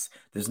sucks.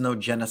 There's no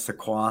je ne sais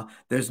quoi.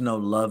 There's no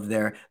love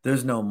there.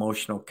 There's no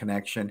emotional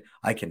connection.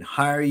 I can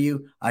hire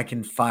you. I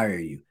can fire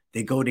you.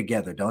 They go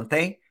together, don't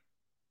they?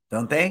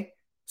 Don't they?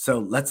 So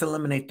let's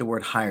eliminate the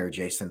word hire,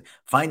 Jason.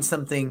 Find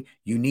something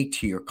unique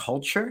to your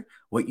culture,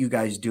 what you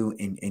guys do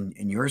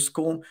in your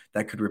school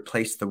that could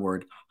replace the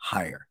word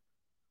hire,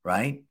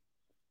 right?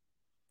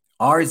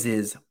 Ours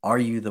is, are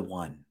you the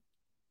one?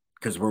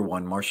 Because we're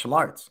one martial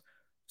arts.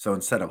 So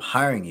instead of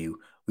hiring you,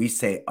 we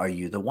say, are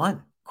you the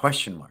one?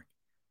 Question mark.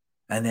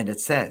 And then it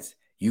says,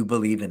 you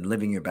believe in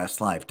living your best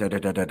life, da da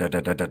da da da da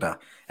da da da.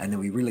 And then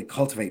we really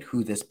cultivate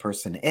who this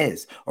person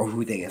is or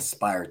who they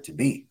aspire to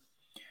be,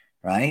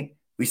 right?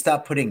 We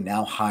stop putting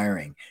now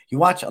hiring. You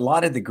watch a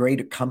lot of the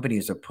great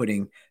companies are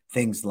putting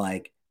things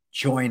like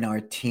join our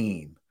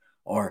team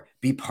or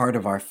be part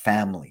of our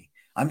family.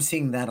 I'm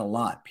seeing that a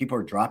lot. People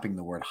are dropping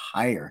the word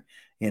hire,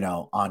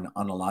 on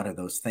a lot of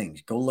those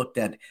things. Go look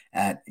at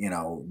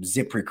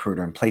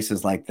ZipRecruiter and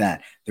places like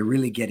that. They're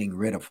really getting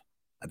rid of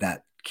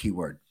that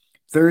keyword.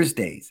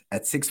 Thursdays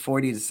at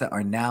 6:40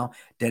 are now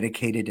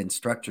dedicated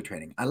instructor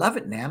training. I love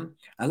it, Nam.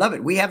 I love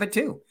it. We have it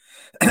too.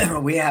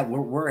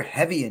 We're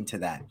heavy into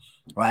that,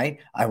 right?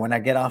 When I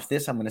get off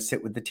this, I'm going to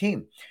sit with the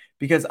team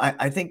because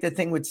I think the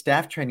thing with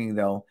staff training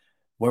though,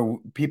 where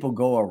people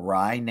go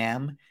awry,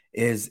 Nam,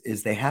 is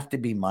they have to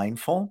be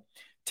mindful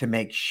to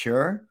make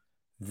sure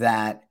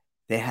that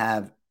they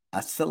have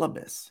a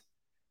syllabus.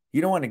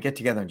 You don't want to get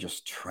together and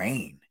just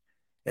train.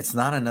 It's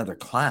not another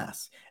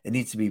class. It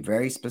needs to be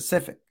very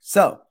specific.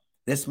 So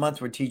this month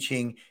we're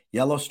teaching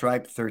Yellow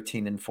Stripe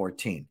 13 and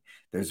 14.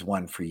 There's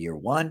one for year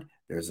 1.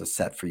 There's a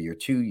set for year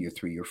 2, year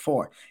 3, year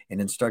 4.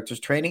 In instructors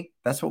training,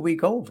 that's what we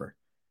go over.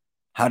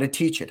 How to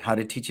teach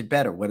it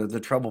better. What are the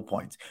trouble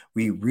points?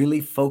 We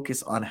really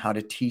focus on how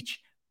to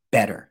teach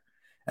better.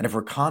 And if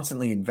we're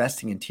constantly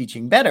investing in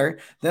teaching better,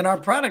 then our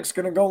product's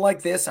going to go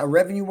like this. Our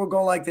revenue will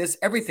go like this.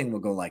 Everything will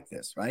go like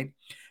this, right?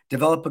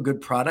 Develop a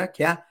good product.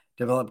 Yeah.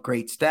 Develop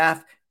great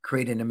staff,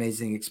 create an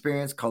amazing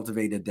experience,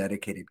 cultivate a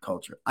dedicated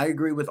culture. I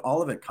agree with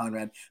all of it,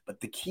 Conrad. But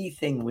the key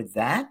thing with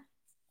that,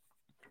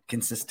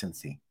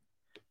 consistency.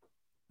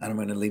 And I'm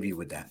going to leave you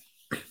with that.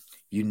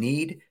 You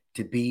need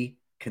to be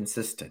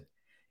consistent.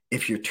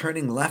 If you're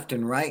turning left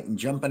and right and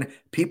jumping,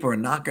 people are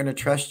not going to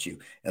trust you.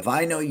 If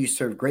I know you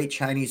serve great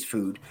Chinese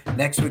food,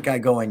 next week I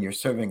go and you're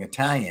serving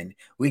Italian,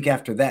 week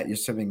after that you're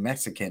serving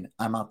Mexican,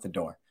 I'm out the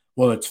door.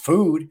 Well, it's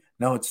food.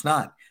 No, it's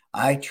not.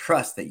 I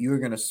trust that you're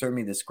going to serve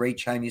me this great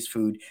Chinese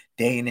food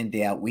day in and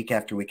day out, week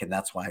after week, and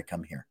that's why I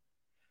come here.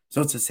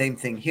 So it's the same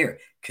thing here.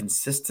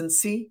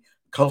 Consistency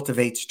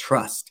cultivates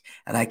trust.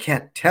 And I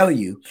can't tell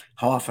you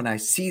how often I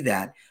see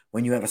that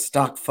when you have a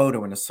stock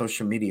photo in a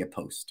social media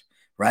post,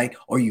 right?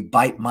 Or you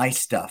bite my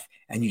stuff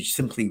and you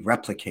simply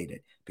replicate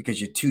it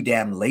because you're too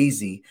damn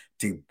lazy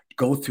to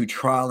go through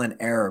trial and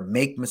error,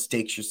 make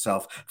mistakes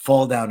yourself,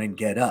 fall down and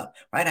get up,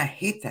 right? I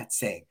hate that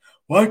saying.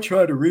 Why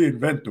try to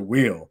reinvent the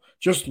wheel?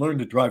 Just learn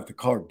to drive the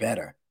car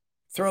better.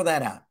 Throw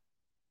that out.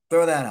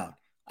 Throw that out.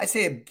 I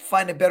say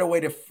find a better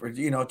way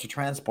to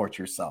transport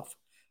yourself.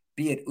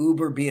 Be it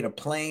Uber, be it a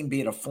plane,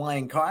 be it a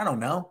flying car. I don't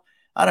know.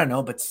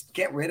 But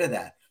get rid of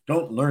that.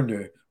 Don't learn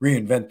to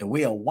reinvent the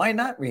wheel. Why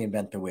not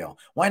reinvent the wheel?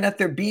 Why not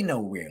there be no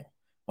wheel?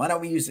 Why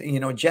don't we use,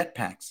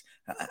 jetpacks?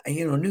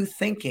 New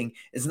thinking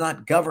is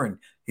not governed.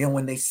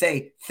 When they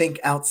say think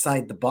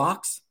outside the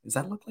box, does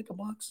that look like a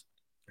box?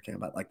 Okay,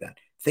 about like that.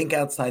 Think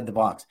outside the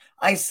box.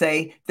 I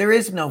say there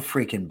is no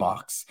freaking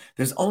box.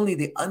 There's only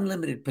the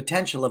unlimited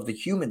potential of the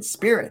human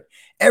spirit.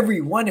 Every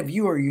one of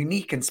you are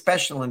unique and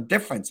special and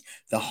different.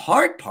 The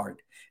hard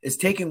part is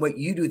taking what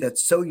you do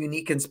that's so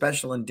unique and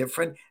special and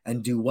different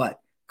and do what?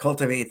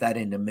 Cultivate that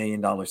into $1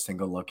 million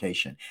single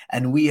location.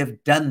 And we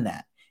have done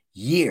that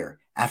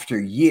year after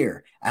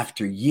year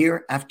after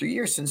year after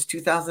year since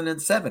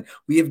 2007.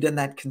 We have done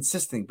that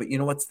consistently. But you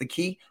know what's the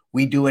key?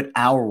 We do it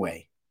our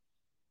way.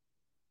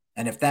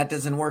 And if that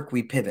doesn't work,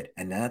 we pivot.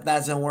 And if that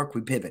doesn't work,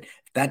 we pivot.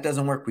 If that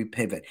doesn't work, we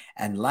pivot.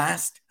 And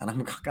last,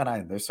 and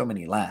there's so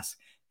many last,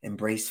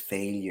 embrace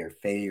failure.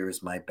 Failure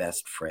is my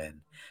best friend.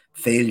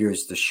 Failure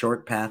is the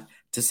short path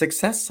to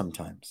success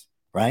sometimes,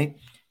 right?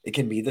 It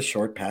can be the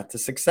short path to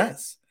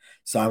success.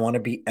 So I want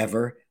to be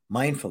ever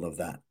mindful of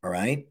that, all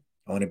right?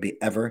 I want to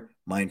be ever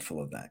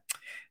mindful of that.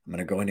 I'm going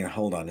to go in here.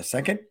 Hold on a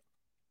second.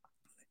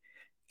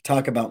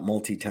 Talk about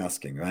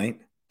multitasking, right?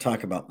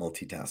 Talk about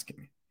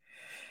multitasking.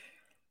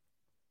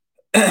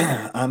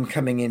 I'm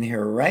coming in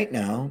here right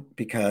now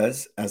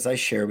because, as I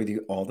share with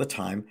you all the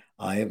time,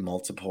 I have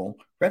multiple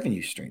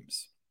revenue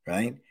streams,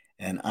 right?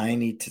 And I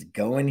need to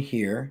go in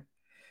here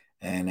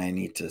and I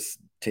need to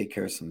take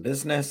care of some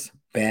business.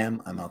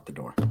 Bam, I'm out the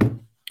door.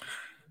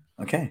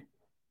 Okay.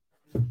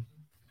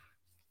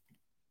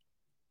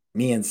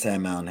 Me and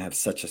Sam Allen have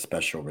such a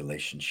special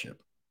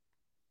relationship.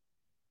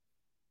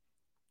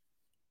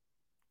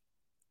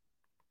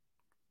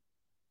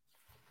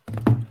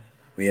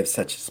 We have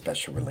such a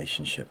special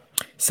relationship.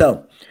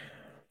 So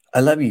I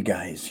love you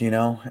guys,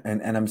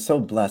 and I'm so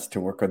blessed to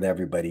work with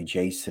everybody.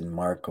 Jason,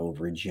 Marco,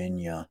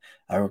 Virginia.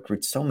 I worked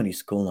with so many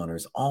school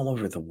owners all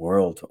over the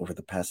world over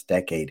the past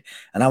decade,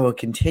 and I will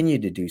continue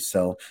to do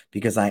so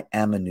because I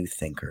am a new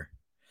thinker.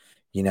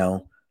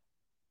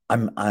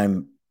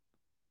 I'm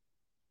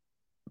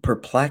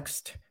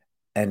perplexed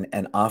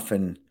and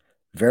often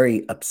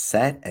very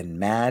upset and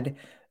mad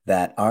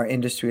that our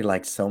industry,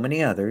 like so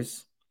many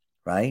others,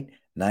 right?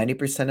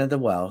 90% of the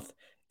wealth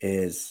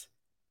is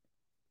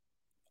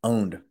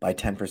owned by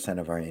 10%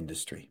 of our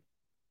industry.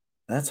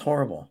 That's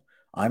horrible.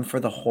 I'm for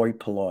the hoi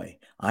polloi.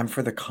 I'm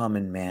for the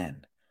common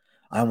man.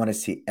 I want to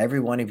see every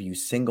one of you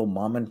single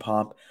mom and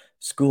pop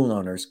school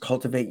owners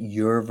cultivate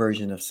your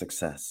version of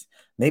success.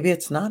 Maybe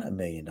it's not $1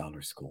 million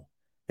school.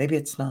 Maybe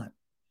it's not.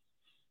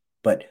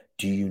 But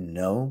do you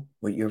know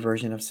what your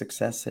version of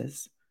success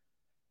is?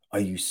 Are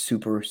you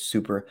super,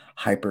 super,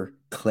 hyper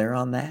clear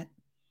on that?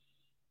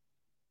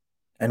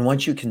 And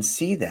once you can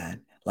see that,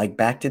 like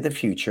Back to the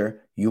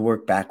Future, you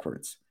work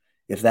backwards.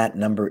 If that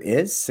number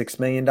is $6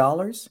 million,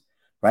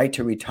 right,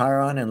 to retire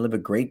on and live a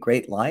great,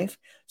 great life.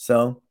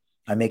 So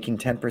I'm making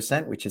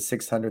 10%, which is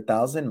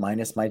 600,000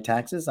 minus my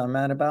taxes. I'm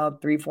at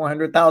about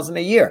 400,000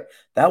 a year.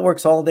 That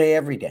works all day,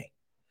 every day,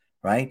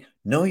 right?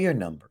 Know your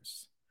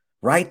numbers.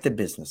 Write the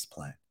business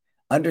plan.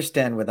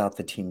 Understand without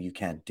the team, you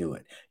can't do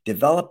it.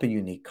 Develop a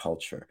unique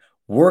culture.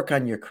 Work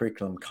on your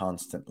curriculum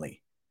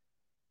constantly.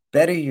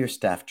 Better your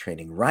staff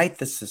training. Write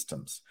the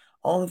systems.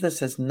 All of this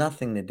has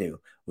nothing to do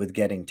with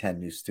getting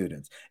 10 new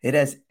students. It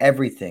has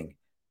everything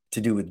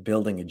to do with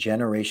building a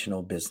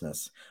generational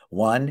business,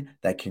 one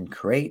that can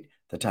create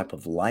the type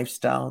of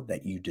lifestyle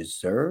that you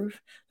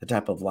deserve, the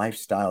type of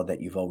lifestyle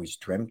that you've always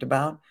dreamt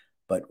about,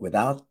 but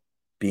without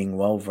being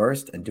well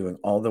versed and doing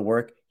all the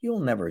work, you'll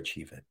never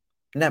achieve it.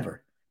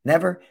 Never,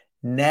 never,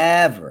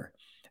 never.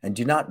 And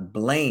do not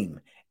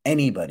blame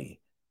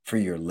anybody for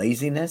your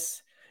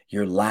laziness,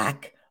 your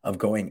lack of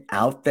going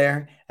out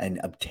there and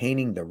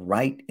obtaining the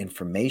right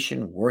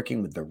information,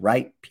 working with the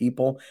right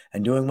people,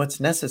 and doing what's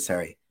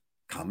necessary.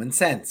 Common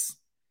sense.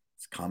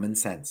 It's common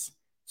sense.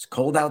 It's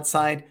cold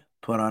outside,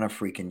 put on a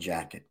freaking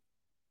jacket.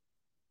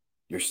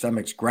 Your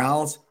stomach's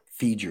growls,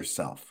 feed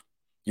yourself.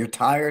 You're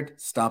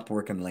tired, stop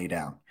working, lay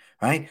down,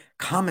 right?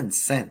 Common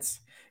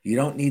sense. You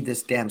don't need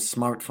this damn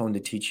smartphone to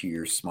teach you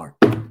you're smart.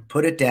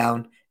 Put it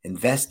down,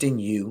 invest in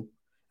you,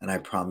 and I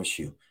promise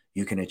you,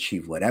 you can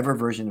achieve whatever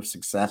version of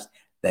success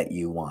that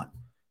you want.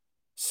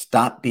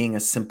 Stop being a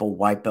simple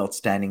white belt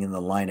standing in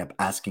the lineup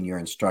asking your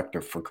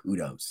instructor for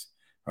kudos,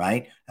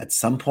 right? At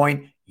some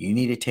point, you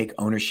need to take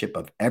ownership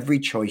of every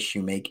choice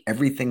you make,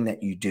 everything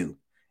that you do,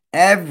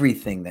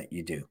 everything that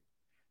you do.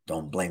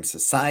 Don't blame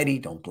society.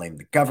 Don't blame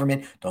the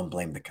government. Don't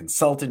blame the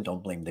consultant.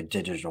 Don't blame the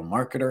digital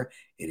marketer.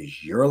 It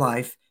is your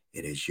life.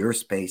 It is your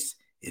space.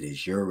 It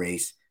is your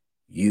race.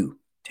 You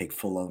take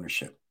full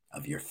ownership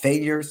of your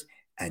failures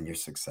and your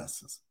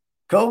successes.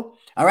 Cool?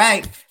 All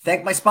right.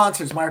 Thank my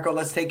sponsors, Marco.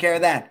 Let's take care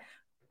of that.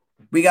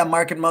 We got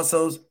Market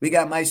Muscles. We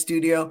got My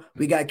Studio.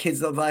 We got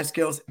Kids Love Life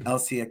Skills,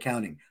 LC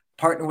Accounting.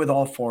 Partner with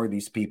all four of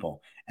these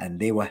people, and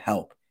they will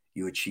help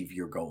you achieve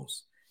your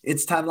goals.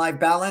 It's Time Life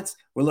Balance.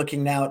 We're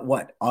looking now at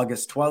what?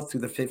 August 12th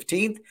through the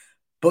 15th.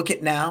 Book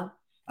it now.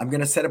 I'm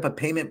going to set up a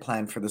payment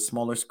plan for the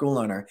smaller school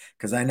owner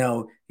because I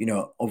know,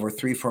 over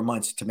 3-4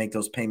 months to make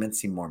those payments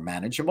seem more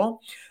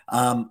manageable.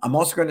 I'm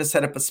also going to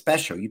set up a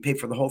special. You pay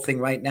for the whole thing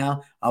right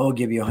now. I will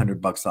give you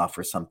 $100 off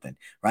or something,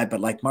 right?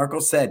 But like Marco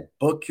said,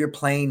 book your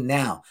plane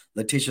now.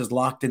 Letitia's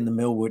locked in the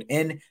Millwood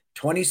Inn.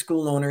 20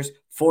 school owners,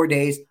 4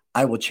 days.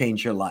 I will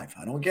change your life.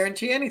 I don't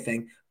guarantee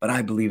anything, but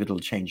I believe it'll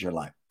change your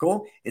life.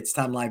 Cool? It's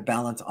Time Life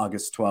Balance,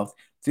 August 12th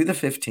through the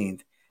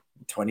 15th,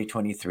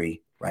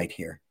 2023, right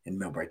here in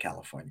Millbrae,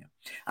 California.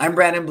 I'm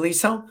Brandon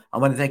Beliso. I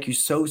want to thank you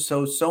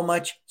so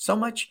much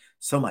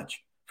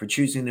for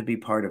choosing to be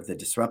part of the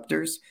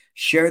Disruptors.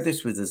 Share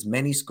this with as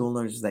many school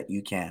owners that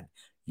you can.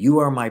 You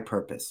are my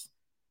purpose.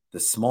 The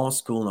small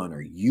school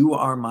owner, you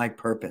are my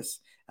purpose.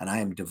 And I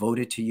am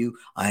devoted to you.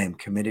 I am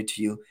committed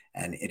to you.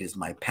 And it is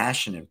my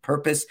passion and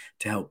purpose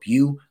to help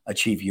you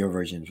achieve your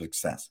version of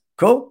success.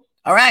 Cool?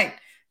 All right.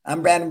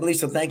 I'm Brandon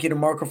Beliso. Thank you to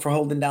Marco for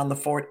holding down the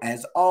fort.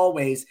 As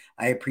always,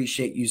 I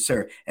appreciate you,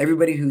 sir.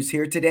 Everybody who's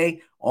here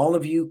today, all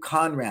of you,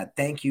 Conrad,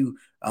 thank you,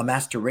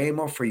 Master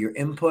Ramo, for your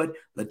input.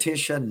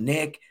 Letitia,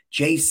 Nick,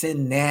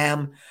 Jason,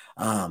 Nam,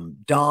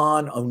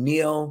 Don,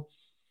 O'Neill,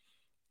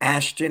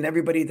 Ashton,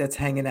 everybody that's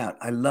hanging out.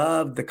 I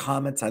love the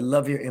comments. I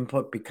love your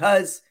input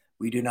because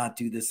we do not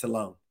do this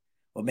alone.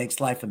 What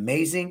makes life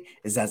amazing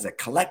is as a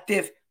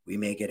collective, we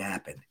make it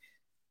happen.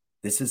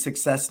 This is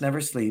Success Never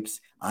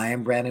Sleeps. I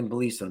am Brandon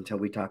Beliso. Until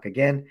we talk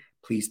again,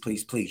 please,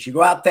 you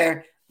go out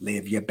there,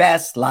 live your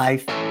best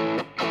life.